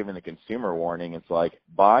kind of giving the consumer warning. It's like,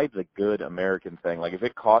 buy the good American thing. Like if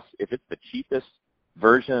it's the cheapest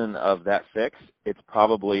version of that fix, it's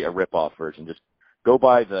probably a rip-off version. Just go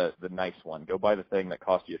buy the nice one. Go buy the thing that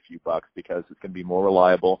costs you a few bucks because it's going to be more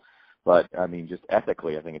reliable, But I mean, just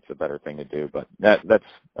ethically, I think it's a better thing to do. But that's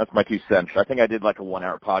my 2 cents. I think I did like a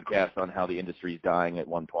 1-hour podcast on how the industry's dying at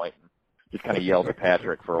one point. Just kind of yelled at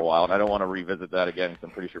Patrick for a while, and I don't want to revisit that again because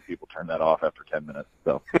I'm pretty sure people turn that off after 10 minutes.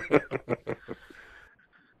 So.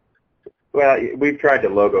 Well, we've tried to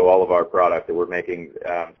logo all of our product that we're making.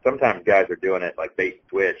 Sometimes guys are doing it like bait and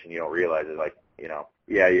switch, and you don't realize it. Like,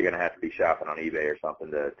 yeah, you're going to have to be shopping on eBay or something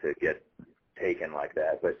to get taken like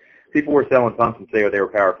that. But people were selling pumps and say they were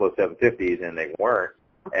PowerFlow 750s, and they weren't.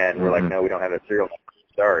 And we're like, no, we don't have a serial number.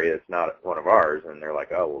 Sorry, it's not one of ours. And they're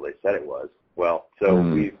like, oh, well, they said it was. Well, so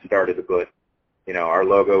we started to put, our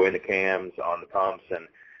logo in the cams, on the pumps, and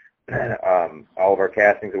all of our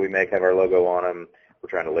castings that we make have our logo on them. We're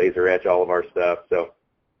trying to laser etch all of our stuff. So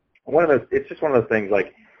it's just one of those things.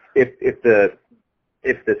 Like if the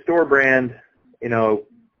store brand,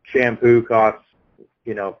 shampoo costs,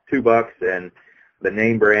 $2 and the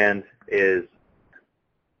name brand is,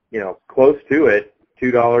 close to it,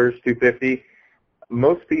 $2, $2.50.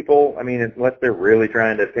 Most people, I mean, unless they're really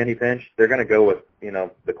trying to penny pinch, they're going to go with,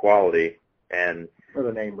 the quality and or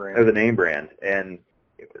the name brand. And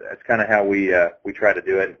that's kind of how we try to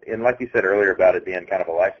do it. And like you said earlier about it being kind of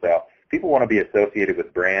a lifestyle, people want to be associated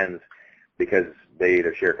with brands because they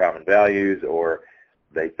either share common values or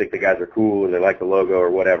they think the guys are cool or they like the logo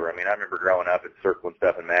or whatever. I mean, I remember growing up and circling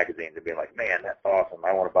stuff in magazines and being like, man, that's awesome.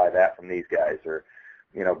 I want to buy that from these guys. Or,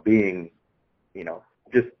 being,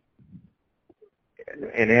 just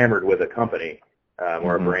enamored with a company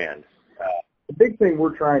or a brand. The big thing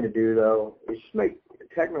we're trying to do, though, is just make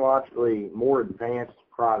technologically more advanced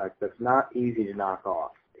product that's not easy to knock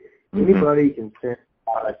off. Anybody can send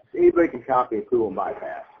products. Anybody can copy a pool and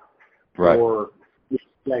bypass, or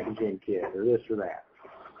second gen kit, or this or that.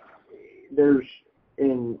 There's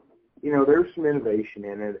some innovation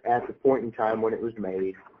in it at the point in time when it was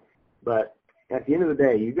made, but at the end of the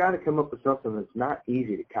day, you got to come up with something that's not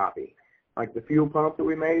easy to copy. Like the fuel pump that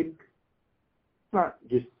we made, it's not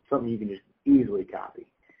just something you can just easily copy.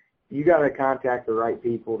 You got to contact the right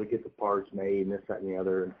people to get the parts made and this, that, and the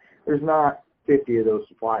other. And there's not 50 of those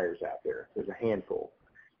suppliers out there. There's a handful.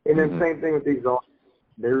 And then same thing with the exhaust.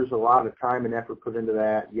 There's a lot of time and effort put into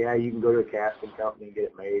that. Yeah, you can go to a casting company and get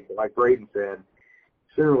it made. But like Braden said,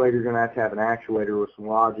 sooner or later you're going to have an actuator with some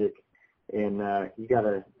logic, and you got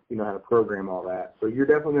to know how to program all that. So you're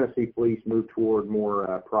definitely going to see Fleece move toward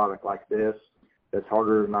more product like this that's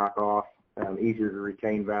harder to knock off, easier to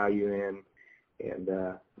retain value in,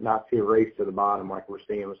 and not see a race to the bottom like we're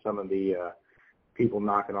seeing with some of the people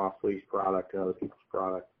knocking off Fleece product and other people's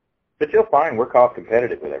product. But you'll find we're cost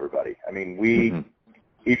competitive with everybody. I mean,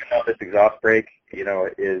 even though this exhaust brake,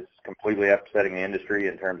 is completely upsetting the industry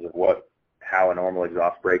in terms of how a normal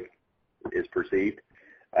exhaust brake is perceived,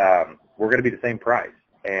 we're going to be the same price.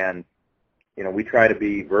 And, we try to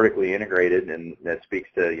be vertically integrated, and that speaks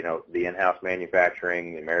to, the in-house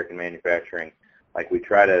manufacturing, the American manufacturing. Like, we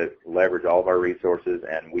try to leverage all of our resources,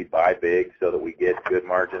 and we buy big so that we get good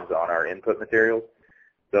margins on our input materials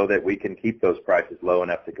so that we can keep those prices low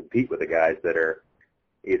enough to compete with the guys that are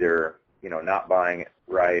either, not buying it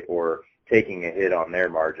right or taking a hit on their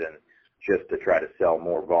margin just to try to sell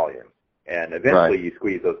more volume. And eventually you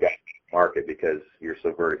squeeze those guys in the market because you're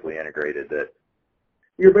so vertically integrated that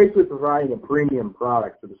you're basically providing a premium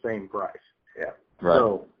product for the same price. Yeah. Right.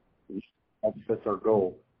 So that's our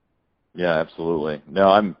goal. Yeah, absolutely. No,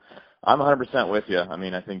 I'm 100% with you. I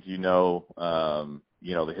mean, I think the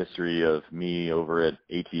history of me over at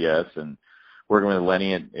ATS and working with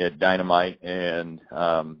Lenny at Dynamite, and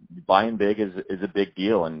buying big is a big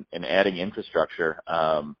deal, and adding infrastructure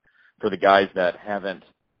for the guys that haven't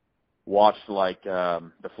watched like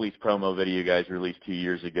the Fleece promo video you guys released 2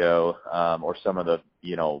 years ago, or some of the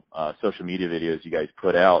social media videos you guys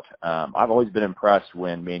put out. I've always been impressed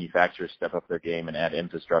when manufacturers step up their game and add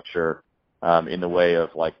infrastructure in the way of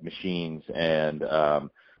like machines and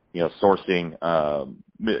sourcing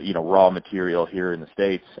raw material here in the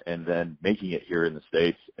States and then making it here in the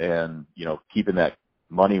States and keeping that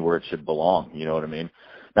money where it should belong. You know what I mean?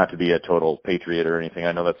 Not to be a total patriot or anything.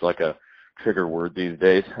 I know that's like a trigger word these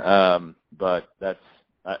days, but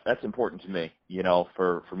that's important to me.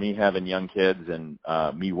 For me having young kids and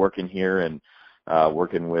me working here and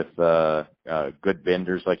working with good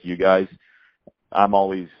vendors like you guys, I'm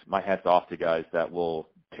always, my hat's off to guys that will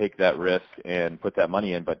take that risk and put that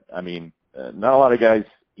money in. But I mean, not a lot of guys,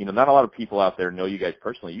 not a lot of people out there know you guys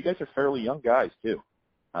personally. You guys are fairly young guys too.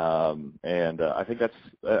 And I think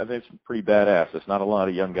it's pretty badass. There's not a lot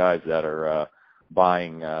of young guys that are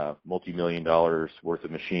buying multi-million dollars worth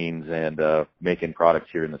of machines and making products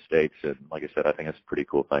here in the States. And like I said, I think that's a pretty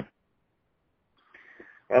cool thing.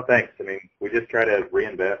 Well, thanks. I mean, we just try to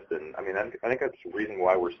reinvest, and I mean, I think that's the reason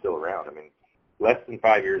why we're still around. I mean, less than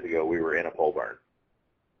 5 years ago, we were in a pole barn,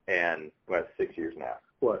 and well, 6 years now.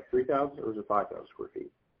 What, 3,000 or is it 5,000 square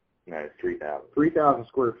feet? No, it's 3,000. 3,000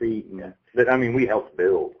 square feet. And, yeah. But I mean, we helped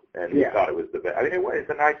build, and we thought it was the best. I mean, it's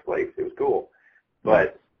a nice place. It was cool,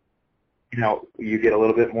 but you know, you get a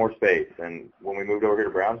little bit more space. And when we moved over here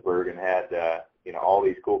to Brownsburg and had you know, all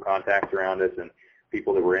these cool contacts around us and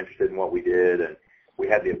people that were interested in what we did, and we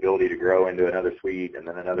had the ability to grow into another suite and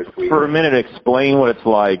then another suite. For a minute, explain what it's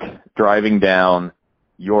like driving down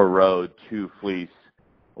your road to Fleece,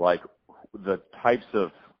 like the types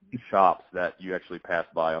of shops that you actually pass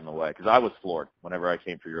by on the way, because I was floored whenever I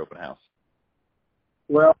came through your open house.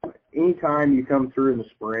 Well, anytime you come through in the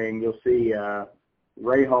spring, you'll see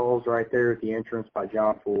Ray Hall's right there at the entrance by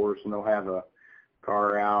John Force, and they'll have a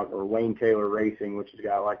car out, or Wayne Taylor Racing, which has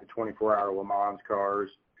got like the 24-hour Le Mans cars.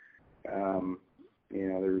 You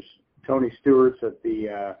know, there's Tony Stewart's at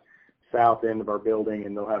the south end of our building,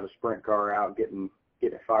 and they'll have a sprint car out getting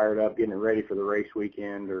it fired up, getting it ready for the race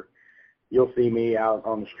weekend. Or you'll see me out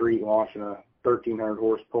on the street launching a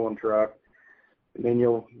 1,300-horse pulling truck. And then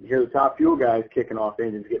you'll hear the Top Fuel guys kicking off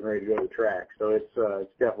engines, getting ready to go to the track. So it's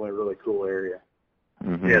definitely a really cool area.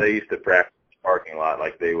 Mm-hmm. Yeah, they used to practice parking lot.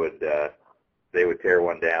 Like they would tear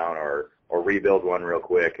one down or rebuild one real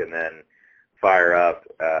quick and then fire up.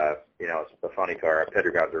 You know, it's a funny car. Our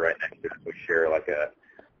Pedregons are right next to it. We share like a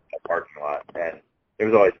parking lot, and it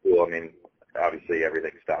was always cool. I mean, obviously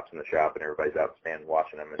everything stops in the shop and everybody's out standing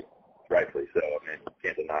watching them, and rightfully so. I mean,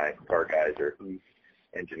 can't deny car guys or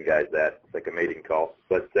engine guys that. It's like a mating call.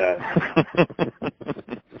 But a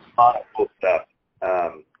lot of cool stuff.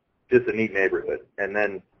 Just a neat neighborhood. And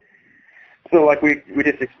then, so like we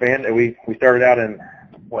just expanded. We started out in,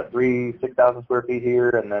 6,000 square feet here,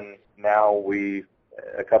 and then now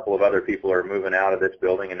a couple of other people are moving out of this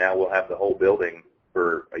building, and now we'll have the whole building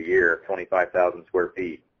for a year, 25,000 square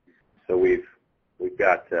feet. So we've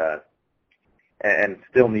got, and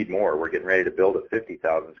still need more. We're getting ready to build a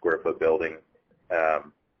 50,000 square foot building.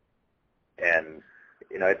 And,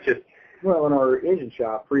 you know, it's just. Well, in our engine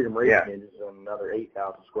shop, Freedom Racing Engines, is another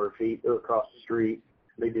 8,000 square feet. They're across the street.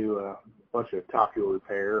 They do a bunch of Top Fuel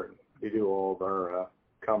repair, and they do all of our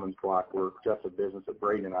Cummins block work. That's a business that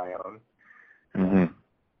Braden and I own. Mm-hmm.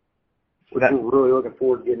 We're really looking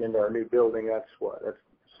forward to getting into our new building. That's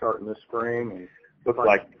starting this spring. And looks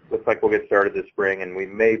like we'll get started this spring, and we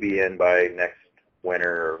may be in by next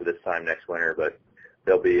winter or this time next winter. But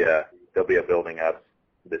there'll be a building up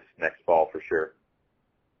this next fall for sure.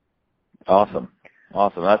 Awesome.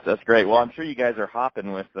 That's great. Well, I'm sure you guys are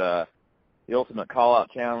hopping with the Ultimate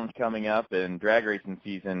Call-Out Challenge coming up and drag racing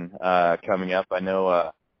season coming up. I know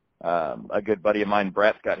a good buddy of mine,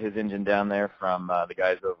 Brett's got his engine down there from the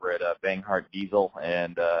guys over at Banghart Diesel,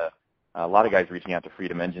 and a lot of guys reaching out to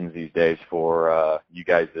Freedom Engines these days for you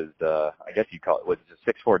guys as, I guess you call it, what's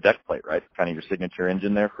it, 6.4 deck plate, right? Kind of your signature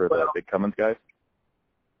engine there for the big Cummins guys?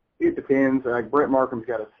 It depends. Brett Markham's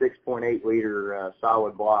got a 6.8 liter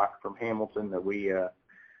solid block from Hamilton that we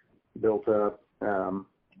built up.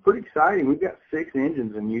 Pretty exciting. We've got 6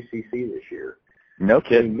 engines in UCC this year. No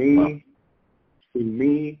kidding.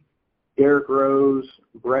 Me, Derek Rose,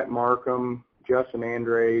 Brett Markham, Justin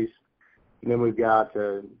Andres, and then we've got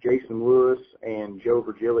Jason Lewis and Joe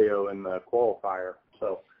Virgilio in the qualifier.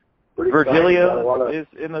 So Virgilio is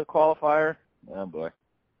in the qualifier? Oh, boy.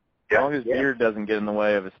 As long as his Yeah. beard doesn't get in the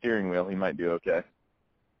way of a steering wheel, he might do okay.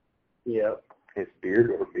 Yeah. His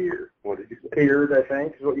beard or beer? What did you say? Beard, I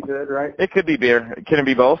think, is what you said, right? It could be beer. Can it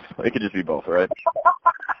be both? It could just be both, right?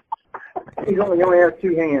 He only has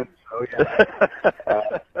 2 hands, so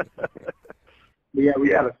yeah. We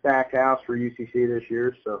got a stacked house for UCC this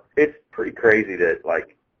year, so. It's pretty crazy that,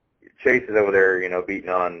 like, Chase is over there, you know, beating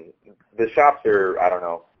on, the shops are, I don't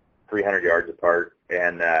know, 300 yards apart,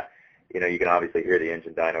 and, you know, you can obviously hear the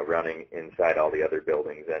engine dyno running inside all the other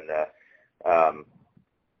buildings, and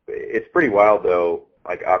it's pretty wild, though.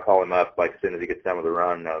 Like, I'll call him up, like, as soon as he gets done with the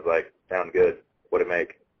run, and I was like, sound good. What'd it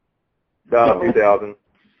make? 2,000.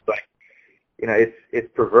 Like, you know,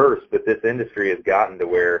 it's perverse, but this industry has gotten to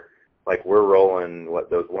where, like, we're rolling,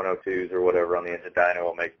 those 102s or whatever on the engine dyno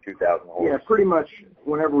will make 2,000 horse. Yeah, pretty much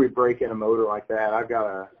whenever we break in a motor like that, I've got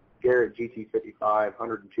a Garrett GT55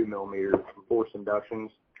 102 millimeter from Force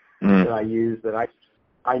Inductions that I use that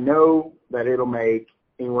I know that it'll make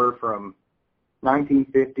anywhere from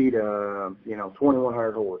 1950 to,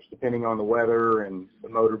 2,100 horse, depending on the weather and the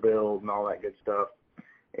motor build and all that good stuff.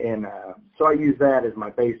 And so I use that as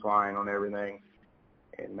my baseline on everything.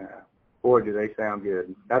 And boy, do they sound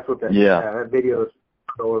good. That's what that video is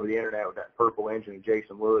all over the internet with that purple engine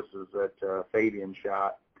Jason Lewis's that Fabian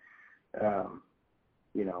shot.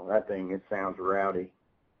 You know, that thing, it sounds rowdy.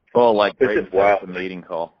 Well, like It's just wild. the mating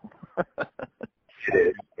call. It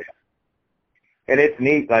is. And it's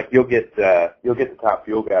neat. Like you'll get the top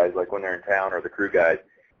fuel guys, like when they're in town, or the crew guys.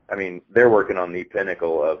 I mean, they're working on the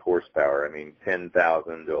pinnacle of horsepower. I mean,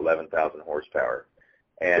 10,000 to 11,000 horsepower,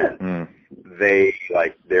 and they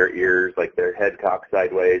like their ears, like their head cocked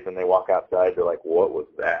sideways, and they walk outside. They're like, "What was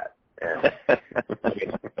that?" And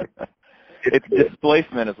it's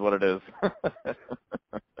displacement, is what it is.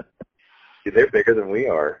 They're bigger than we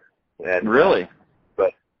are. And, really?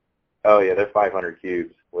 But oh yeah, they're 500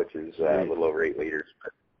 cubes, which is a little over 8 liters.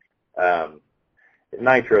 But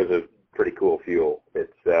nitro's a pretty cool fuel.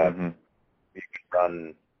 It's you can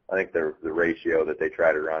run. I think the ratio that they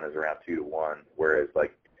try to run is around 2 to 1, whereas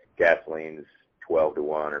like gasoline's 12 to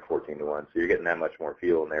 1 or 14 to 1. So you're getting that much more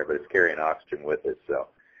fuel in there, but it's carrying oxygen with it. So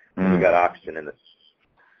when you got oxygen in this,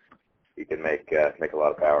 you can make a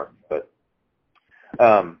lot of power.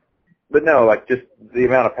 But no, like just the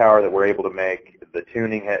amount of power that we're able to make, the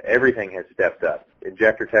tuning, everything has stepped up.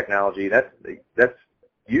 Injector technology, that's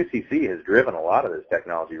UCC has driven a lot of this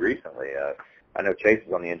technology recently. I know Chase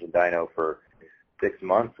is on the engine dyno for 6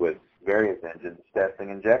 months with various engines testing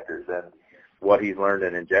injectors, and what he's learned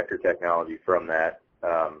in injector technology from that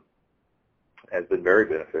has been very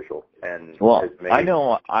beneficial. And well, has made, I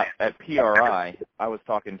know at PRI, I was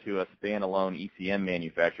talking to a standalone ECM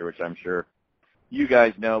manufacturer, which I'm sure you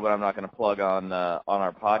guys know, but I'm not going to plug on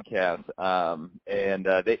our podcast. And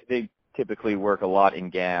they typically work a lot in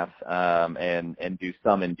gas and do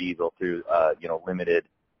some in diesel through limited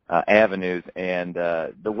avenues. And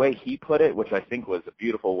the way he put it, which I think was a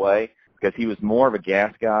beautiful way, because he was more of a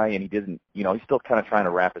gas guy and he didn't, he's still kind of trying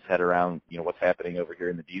to wrap his head around, what's happening over here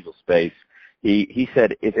in the diesel space. He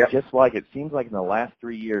said it's just like, it seems like in the last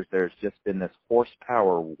 3 years there's just been this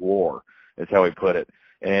horsepower war, is how he put it.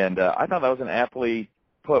 And I thought that was an aptly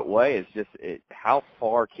put way. It's just how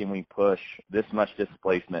far can we push this much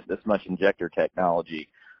displacement, this much injector technology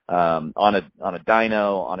on a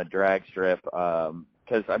dyno, on a drag strip?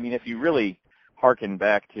 Because, I mean, if you really harken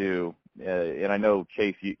back to, and I know,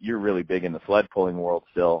 Chase, you're really big in the sled pulling world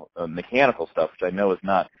still, mechanical stuff, which I know is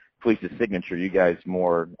not Fleece's signature. You guys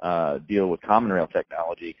more deal with common rail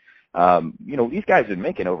technology. These guys have been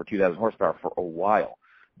making over 2,000 horsepower for a while.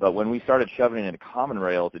 But when we started shoving it into common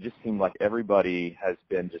rails, it just seemed like everybody has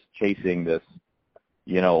been just chasing this,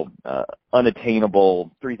 unattainable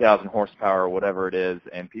 3,000 horsepower or whatever it is,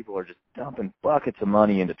 and people are just dumping buckets of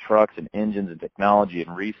money into trucks and engines and technology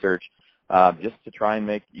and research just to try and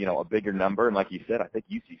make, a bigger number. And like you said, I think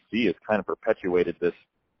UCC has kind of perpetuated this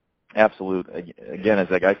absolute, again, as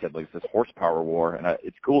that guy said, like this horsepower war, and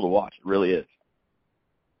it's cool to watch. It really is.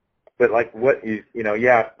 But like what you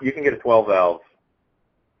can get a 12-valve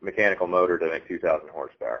mechanical motor to make 2,000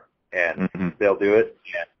 horsepower, and they'll do it.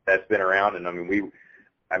 Yeah, that's been around, and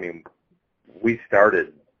we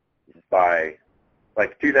started by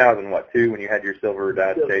like 2002 when you had your silver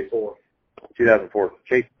Dodge Chase. 2004.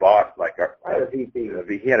 Chase bought I had a VP.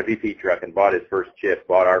 He had a VP truck and bought his first chip,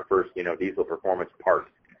 bought our first diesel performance part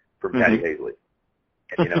from Patty Hazley,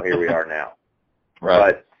 and here we are now.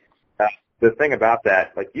 Right. But the thing about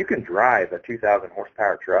that, like you can drive a 2,000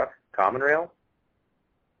 horsepower truck common rail.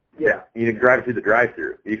 Yeah. You can drive it through the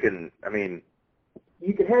drive-through. You can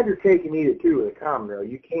have your cake and eat it too with a common rail.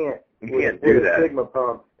 You can't do that. A Sigma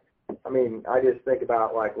pump. I just think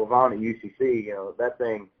about like Levon at UCC. That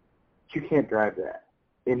thing, you can't drive that,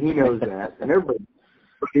 and he knows that, and everybody.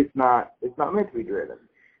 It's not meant to be driven.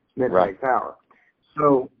 It's meant to make power.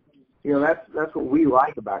 So, that's what we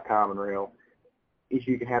like about common rail, is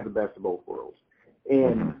you can have the best of both worlds.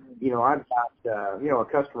 And I've got a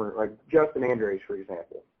customer like Justin Andres, for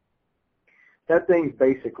example. That thing's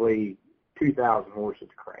basically 2,000 horses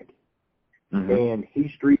crank, and he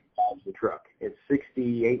street drives the truck. It's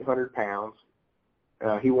 6,800 pounds.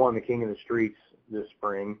 He won the King of the Streets this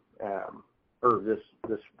spring, or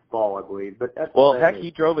this fall, I believe. But heck,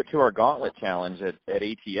 he drove it to our Gauntlet Challenge at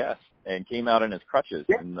ATS and came out in his crutches.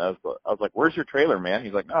 Yeah. And I was like, "Where's your trailer, man?"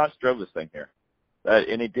 He's like, "No, I just drove this thing here."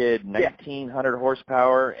 And it did 1,900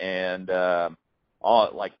 horsepower and all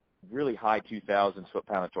like really high 2,000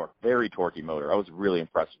 foot-pound of torque. Very torquey motor. I was really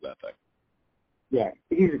impressed with that thing. Yeah,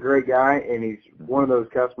 he's a great guy, and he's one of those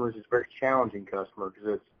customers. He's a very challenging customer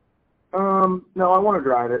because it's, no, I want to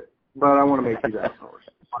drive it, but I want to make 2,000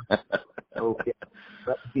 horses. Okay.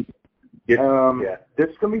 This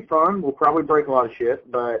is going to be fun. We'll probably break a lot of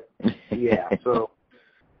shit, but yeah. So,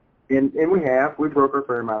 and we broke our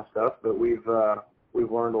fair amount of stuff, but we've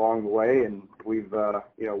learned along the way, and we've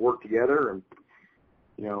worked together, and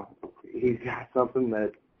You know, he's got something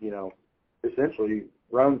that, you know, essentially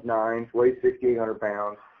runs 9s, weighs 6,800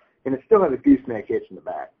 pounds, and it still has a gooseneck hitch in the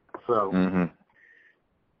back. So,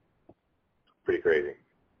 pretty crazy.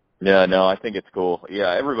 Yeah, no, I think it's cool.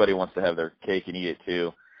 Yeah, everybody wants to have their cake and eat it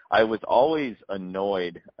too. I was always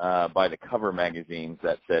annoyed by the cover magazines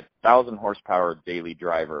that said 1,000 horsepower daily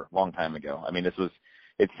driver a long time ago. I mean,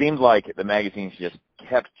 it seemed like the magazines just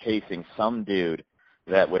kept chasing some dude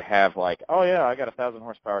that would have like, oh yeah, I got a 1,000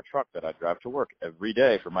 horsepower truck that I drive to work every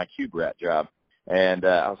day for my cube rat job. And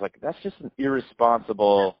I was like, that's just an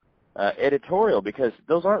irresponsible editorial, because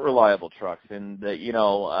those aren't reliable trucks. And,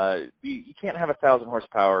 you can't have a 1,000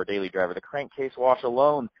 horsepower daily driver. The crankcase wash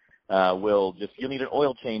alone you'll need an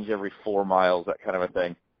oil change every 4 miles, that kind of a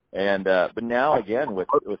thing. And but now again with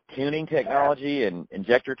tuning technology and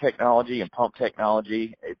injector technology and pump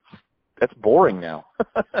technology, that's boring now.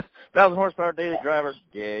 1,000 horsepower daily driver,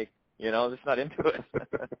 gay. Just not into it.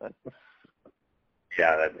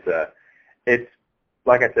 Yeah, that's it's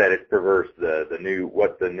like I said, it's perverse. The new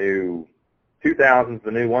 2000s,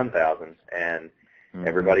 the new 1000s, and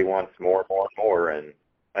everybody wants more and more and more. And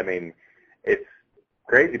I mean, it's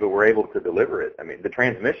crazy, but we're able to deliver it. I mean, the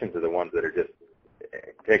transmissions are the ones that are just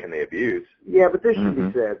taking the abuse. Yeah, but this should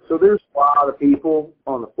be said. So there's a lot of people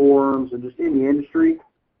on the forums and just in the industry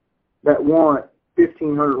that want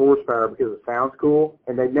 1,500 horsepower because it sounds cool,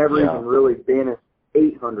 and they've never even really been an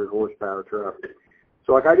 800 horsepower truck.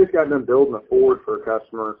 So, like, I just got done building a Ford for a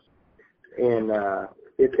customer, and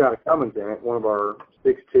it's got a Cummins in it, one of our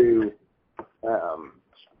 6.2,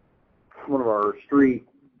 one of our street,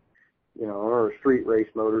 or street race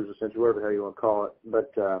motors, essentially, whatever the hell you want to call it.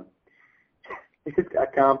 But it's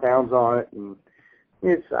got compounds on it, and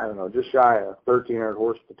it's, I don't know, just shy of 1,300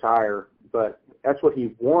 horse to tire. But that's what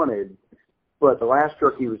he wanted. But the last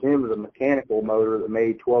truck he was in was a mechanical motor that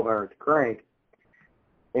made 1,200 to crank,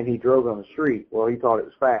 and he drove on the street. Well, he thought it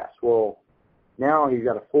was fast. Well, now he's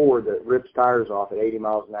got a Ford that rips tires off at 80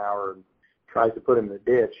 miles an hour and tries to put him in the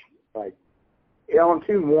ditch. Like, on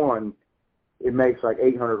Tune 1, it makes like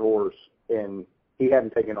 800 horse, and he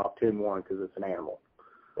hadn't taken off Tune 1 because it's an animal.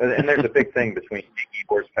 And there's a big thing between taking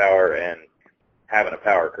horsepower and having a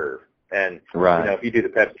power curve. And if you do the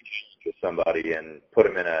Pepsi with somebody and put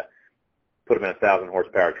them in a 1,000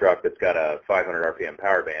 horsepower truck that's got a 500 RPM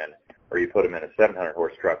power band, or you put them in a 700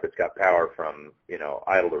 horse truck that's got power from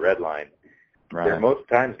idle to red line, they're most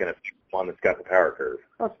times going to pick one that's got the power curve.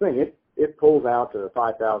 That's the thing. It pulls out to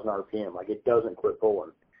 5,000 RPM. Like, it doesn't quit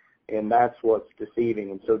pulling. And that's what's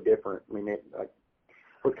deceiving and so different. I mean,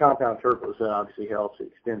 with compound turbos, that obviously helps.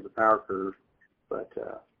 It extends the power curve. But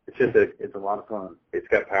it's a lot of fun. It's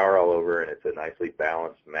got power all over, and it's a nicely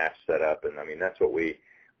balanced match setup. And, I mean, that's what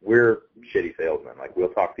we're shitty salesmen. Like, we'll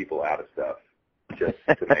talk people out of stuff just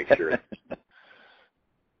to make sure.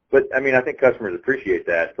 But, I mean, I think customers appreciate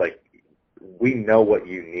that. It's like, we know what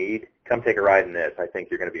you need. Come take a ride in this. I think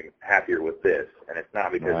you're going to be happier with this. And it's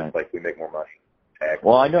not because it's like we make more money.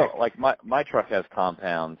 Well, I know, like, my truck has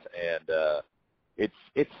compounds, and it's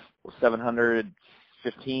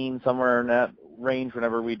 715, somewhere in that range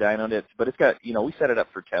whenever we dynoed it. But it's got, we set it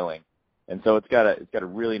up for towing. And so it's got a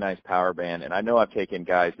really nice power band. And I know I've taken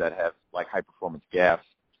guys that have, like, high-performance gas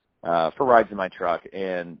for rides in my truck,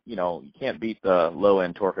 and you can't beat the low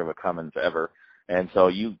end torque of a Cummins ever. And so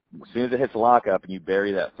as soon as it hits lockup and you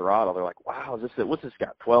bury that throttle, they're like, wow, what's this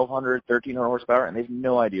got, 1,200, 1,300 horsepower? And they have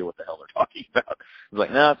no idea what the hell they're talking about. It's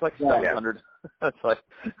like, no, it's like 700. That's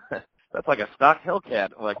like a stock Hellcat.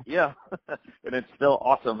 I'm like, yeah, and it's still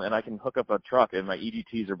awesome, and I can hook up a truck, and my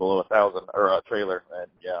EGTs are below 1,000, or a trailer,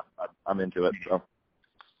 and yeah, I'm into it. So.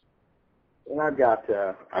 And I've got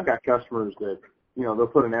customers that they'll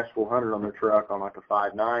put an S400 on their truck on like a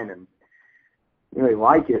 5.9, and they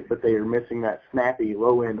like it, but they are missing that snappy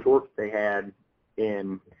low end torque they had.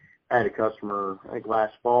 And I had a customer, I think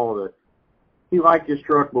last fall, that he liked his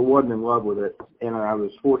truck but wasn't in love with it. And I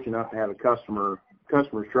was fortunate enough to have a customer's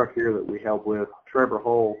truck here that we help with, Trevor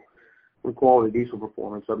Hull with Quality Diesel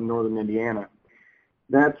Performance up in northern Indiana.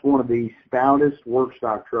 That's one of the stoutest work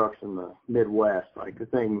stock trucks in the Midwest. Like, the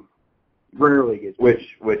thing rarely gets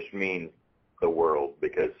which means the world,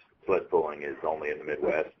 because sled pulling is only in the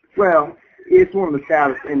Midwest. Well, it's one of the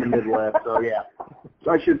stoutest in the Midwest, so yeah.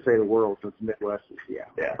 So I should say the world, since the Midwest is,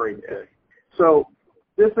 afraid to say. So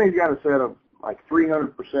this thing's got a set of like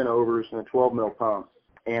 300% overs and a 12 mil pump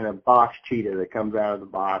and a box cheetah that comes out of the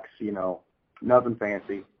box, nothing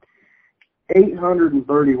fancy.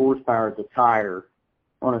 830 horsepower at the tire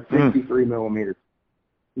on a 63 millimeter.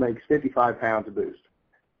 Makes 55 pounds of boost.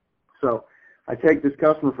 So I take this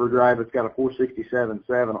customer for a drive that's got a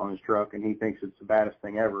 467.7 on his truck, and he thinks it's the baddest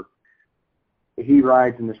thing ever. he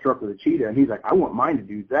rides in this truck with a cheetah, and he's like, I want mine to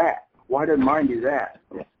do that. Why doesn't mine do that?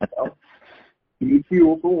 Well, you need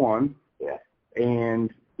fuel for one,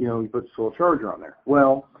 and you put the soil charger on there.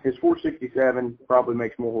 Well, his 467 probably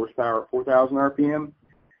makes more horsepower at 4,000 RPM,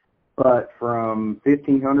 but from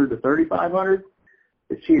 1,500 to 3,500,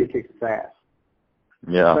 the cheetah kicks its ass.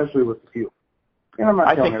 Yeah. Especially with the fuel. And I'm not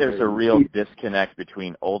I telling think there's a everybody real cheetah. disconnect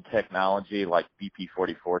between old technology like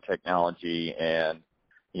BP44 technology and,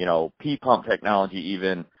 P-pump technology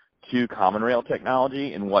even to common rail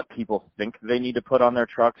technology and what people think they need to put on their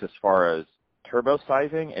trucks as far as turbo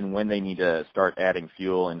sizing and when they need to start adding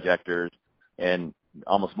fuel injectors and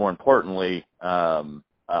almost more importantly,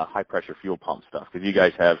 high-pressure fuel pump stuff because you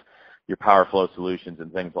guys have your power flow solutions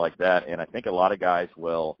and things like that. And I think a lot of guys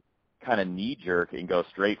will kind of knee-jerk and go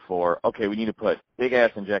straight for, okay, we need to put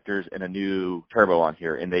big-ass injectors and a new turbo on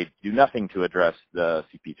here, and they do nothing to address the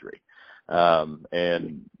CP3.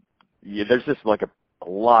 There's just like a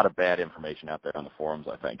lot of bad information out there on the forums,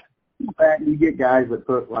 I think. In fact, you get guys that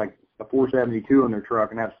put like a 472 in their truck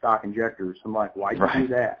and have stock injectors. I'm like, why do you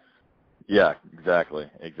do that? Yeah, exactly.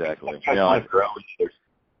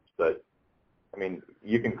 But I mean,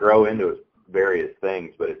 you can grow into various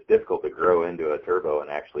things, but it's difficult to grow into a turbo and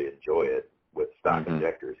actually enjoy it with stock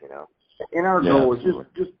injectors, And our goal is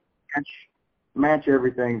just match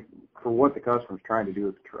everything for what the customer's trying to do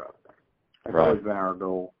with the truck. That's always been our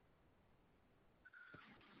goal.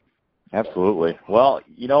 Absolutely. Well,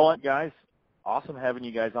 you know what, guys? Awesome having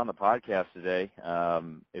you guys on the podcast today.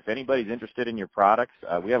 If anybody's interested in your products,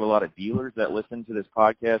 we have a lot of dealers that listen to this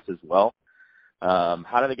podcast as well.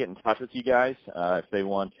 How do they get in touch with you guys if they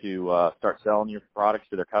want to start selling your products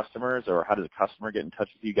to their customers, or how does a customer get in touch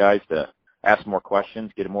with you guys to ask more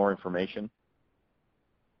questions, get more information?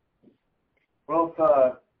 Well,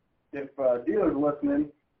 if dealers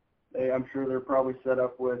listening, I'm sure they're probably set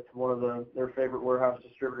up with one of their favorite warehouse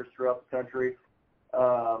distributors throughout the country.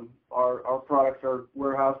 Our products are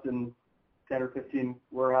warehoused in 10 or 15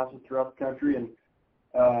 warehouses throughout the country, and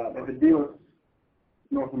if a dealer,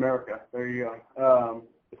 North America, there you go.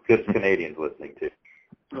 It's just Canadians listening too.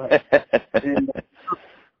 Right. And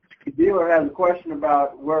if a dealer has a question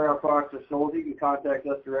about where our products are sold, he can contact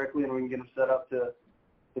us directly, and we can get them set up to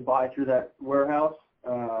buy through that warehouse.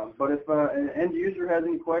 But if an end user has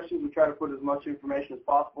any questions, we try to put as much information as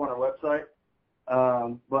possible on our website.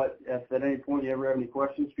 But if at any point you ever have any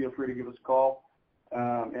questions, feel free to give us a call,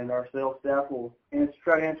 and our sales staff will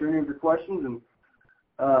try to answer any of your questions. And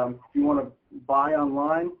if you want to buy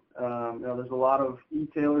online, there's a lot of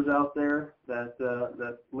e-tailers out there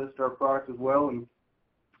that list our products as well, and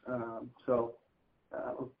so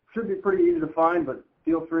it should be pretty easy to find. But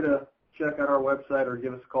feel free to check out our website or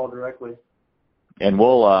give us a call directly. And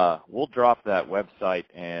we'll drop that website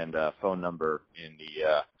and phone number in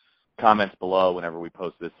the comments below whenever we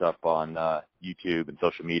post this up on YouTube and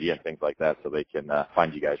social media and things like that, so they can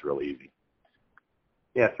find you guys real easy.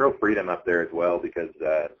 Yeah, throw Freedom up there as well, because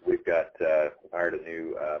we've got hired a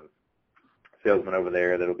new salesman over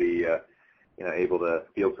there that'll be able to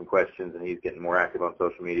field some questions, and he's getting more active on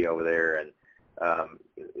social media over there. And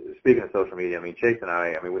speaking of social media, I mean, Chase and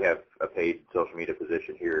I mean, we have a paid social media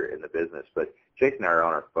position here in the business, but Chase and I are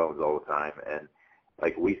on our phones all the time, and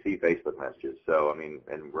like we see Facebook messages. So I mean,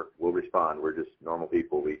 and we'll respond. We're just normal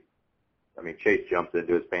people. Chase jumps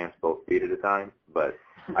into his pants both feet at a time, but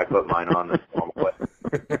I put mine on the normal way.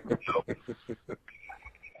 So.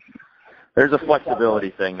 There's a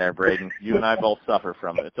flexibility thing there, Braden. You and I both suffer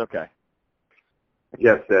from it. It's okay.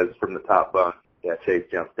 Jeff says from the top bunk, yeah, Chase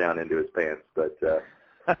jumps down into his pants. But,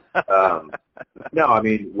 no, I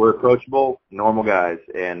mean, we're approachable, normal guys.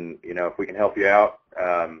 And, if we can help you out,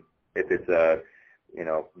 if it's,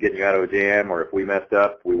 getting you out of a jam, or if we messed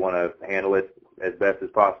up, we want to handle it as best as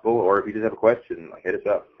possible. Or if you just have a question, hit us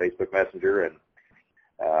up, Facebook Messenger.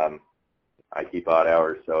 And I keep odd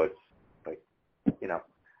hours, so it's like,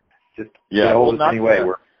 just get hold of us anyway.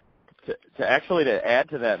 To add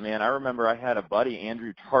to that, man, I remember I had a buddy,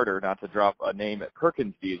 Andrew Tarter, not to drop a name, at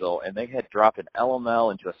Perkins Diesel, and they had dropped an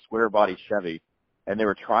LML into a square body Chevy, and they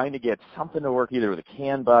were trying to get something to work either with a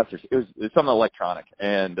CAN bus or it was something electronic.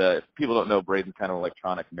 And if people don't know, Braden's kind of an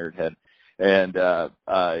electronic nerd head. And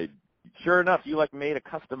sure enough, you made a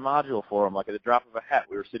custom module for him, at the drop of a hat.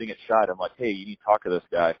 We were sitting at SHOT. I'm like, hey, you need to talk to this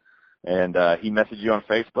guy. And he messaged you on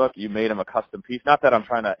Facebook. You made him a custom piece. Not that I'm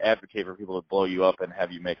trying to advocate for people to blow you up and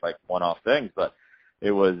have you make one-off things, but it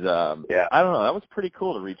was I don't know. That was pretty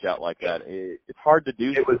cool to reach out like that. It's hard to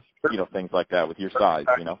do things like that with your size,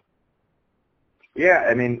 Yeah,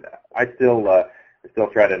 I mean, I still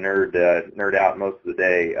try to nerd out most of the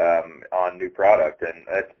day on new product, and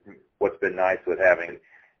that's what's been nice with having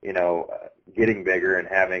getting bigger and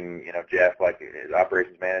having, Jeff, like his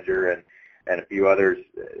operations manager and a few others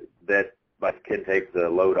that can take the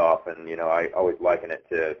load off. And, I always liken it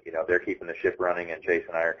to, they're keeping the ship running and Chase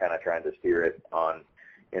and I are kind of trying to steer it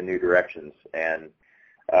in new directions. And,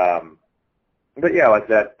 but yeah, like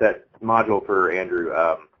that module for Andrew,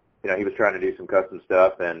 he was trying to do some custom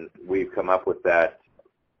stuff, and we've come up with that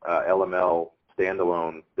LML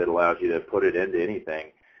standalone that allows you to put it into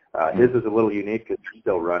anything. His is a little unique because he's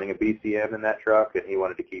still running a BCM in that truck, and he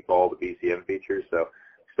wanted to keep all the BCM features, so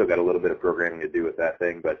still got a little bit of programming to do with that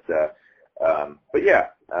thing. But yeah,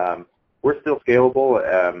 we're still scalable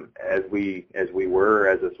as we were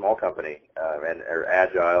as a small company, and are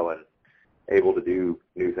agile and able to do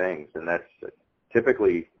new things, and that's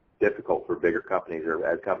typically difficult for bigger companies, or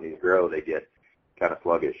as companies grow, they get kind of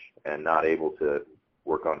sluggish and not able to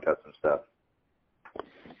work on custom stuff.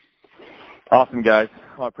 Awesome, guys.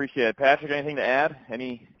 Well, I appreciate it. Patrick, anything to add?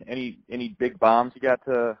 Any big bombs you got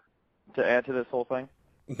to add to this whole thing?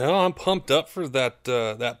 No, I'm pumped up for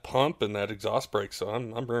that pump and that exhaust brake, so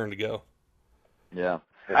I'm raring to go. Yeah.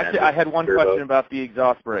 Actually, I had one question about the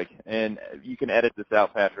exhaust brake, and you can edit this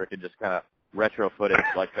out, Patrick, and just kind of retrofit it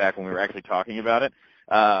like back when we were actually talking about it.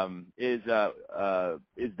 Is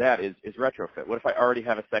retrofit? What if I already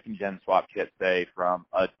have a second gen swap kit, say from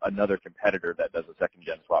another competitor that does a second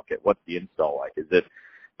gen swap kit? What's the install like?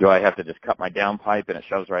 Do I have to just cut my downpipe and it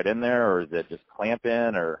shoves right in there, or is it just clamp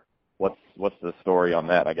in, or what's the story on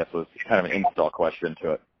that? I guess was kind of an install question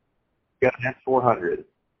to it. We've got an S400.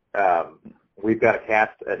 We've got a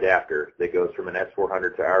cast adapter that goes from an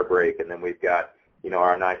S400 to our brake, and then we've got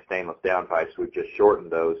our nice stainless downpipes. We've just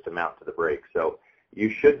shortened those to mount to the brake. So you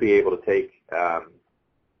should be able to take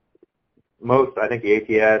most, I think, the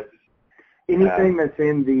ATS. Anything that's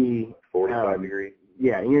in the 45 degree.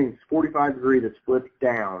 Yeah, anything that's 45 degree that's flipped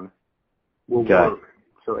down will work.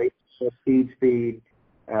 So ATS speed,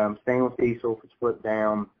 stainless diesel if it's flipped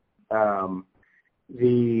down. The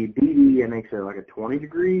BD, I think, is like a 20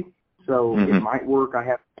 degree, so it might work. I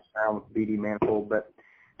have to around with the BD manifold, but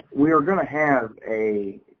we are going to have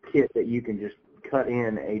a kit that you can just cut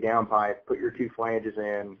in a downpipe, put your two flanges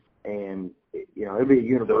in, and it'll be a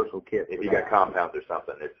universal kit. If you got compounds or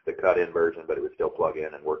something, it's the cut-in version, but it would still plug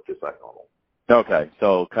in and work just like normal. Okay,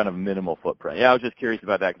 so kind of minimal footprint. Yeah, I was just curious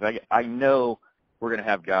about that because I know we're going to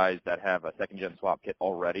have guys that have a second-gen swap kit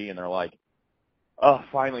already, and they're like, oh,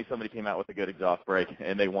 finally somebody came out with a good exhaust brake,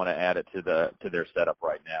 and they want to add it to their setup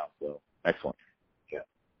right now. So excellent. Yeah,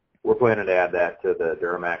 we're planning to add that to the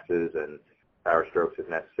Duramaxes and Power Strokes if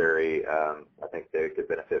necessary. I think they could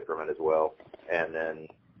benefit from it as well. And then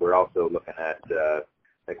we're also looking at, I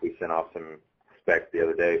think we sent off some specs the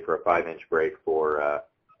other day for a 5-inch brake for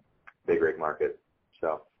big rig market.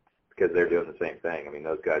 So, because they're doing the same thing. I mean,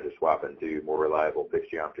 those guys are swapping to more reliable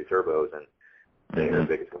fixed geometry turbos, and their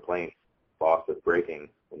biggest complaint, loss of braking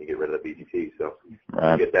when you get rid of the BGT. So,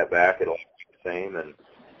 when you get that back, it'll be the same, and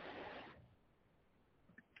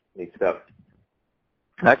neat stuff.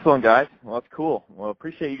 Excellent, guys. Well, that's cool. Well,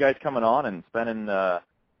 appreciate you guys coming on and spending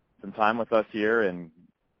some time with us here and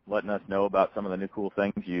letting us know about some of the new cool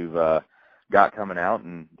things you've got coming out.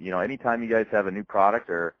 And, anytime you guys have a new product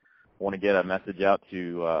or want to get a message out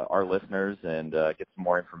to our listeners and get some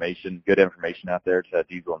more information, good information out there to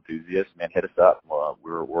diesel enthusiasts, man, hit us up.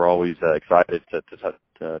 We're always excited to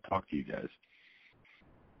talk to you guys.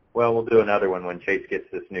 Well, we'll do another one when Chase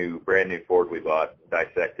gets this brand new Ford we bought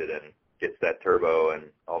dissected and gets that turbo and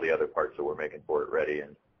all the other parts that we're making for it ready,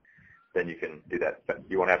 and then you can do that.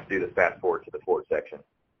 You won't have to do the fast forward to the Ford section.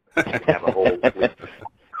 Have a whole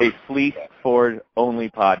Fleece Ford only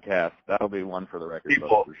podcast. That'll be one for the record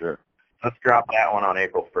books for sure. Let's drop that one on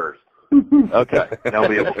April 1st. Okay. They'll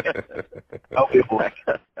be able to.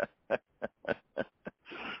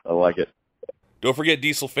 I like it. Don't forget,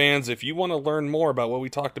 diesel fans, if you want to learn more about what we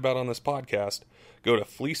talked about on this podcast, go to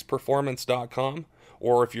fleeceperformance.com,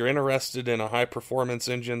 or if you're interested in a high-performance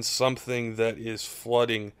engine, something that is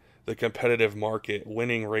flooding the competitive market,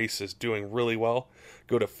 winning races, doing really well,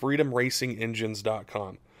 go to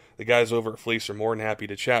freedomracingengines.com. The guys over at Fleece are more than happy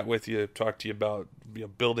to chat with you, talk to you about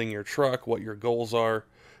building your truck, what your goals are,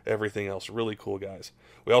 everything else. Really cool guys.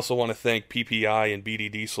 We also want to thank PPI and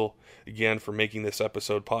BD Diesel again for making this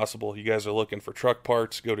episode possible. You guys are looking for truck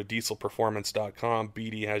parts, go to dieselperformance.com.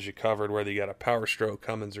 BD has you covered whether you got a Power Stroke,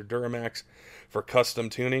 Cummins, or Duramax. For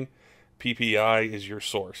custom tuning, PPI is your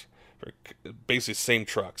source. For basically same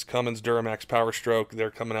trucks, Cummins, Duramax, Power Stroke.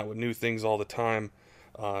 They're coming out with new things all the time.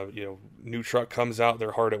 New truck comes out,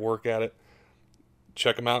 they're hard at work at it.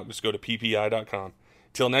 Check them out. Just go to ppi.com.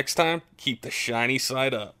 Till next time, keep the shiny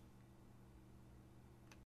side up.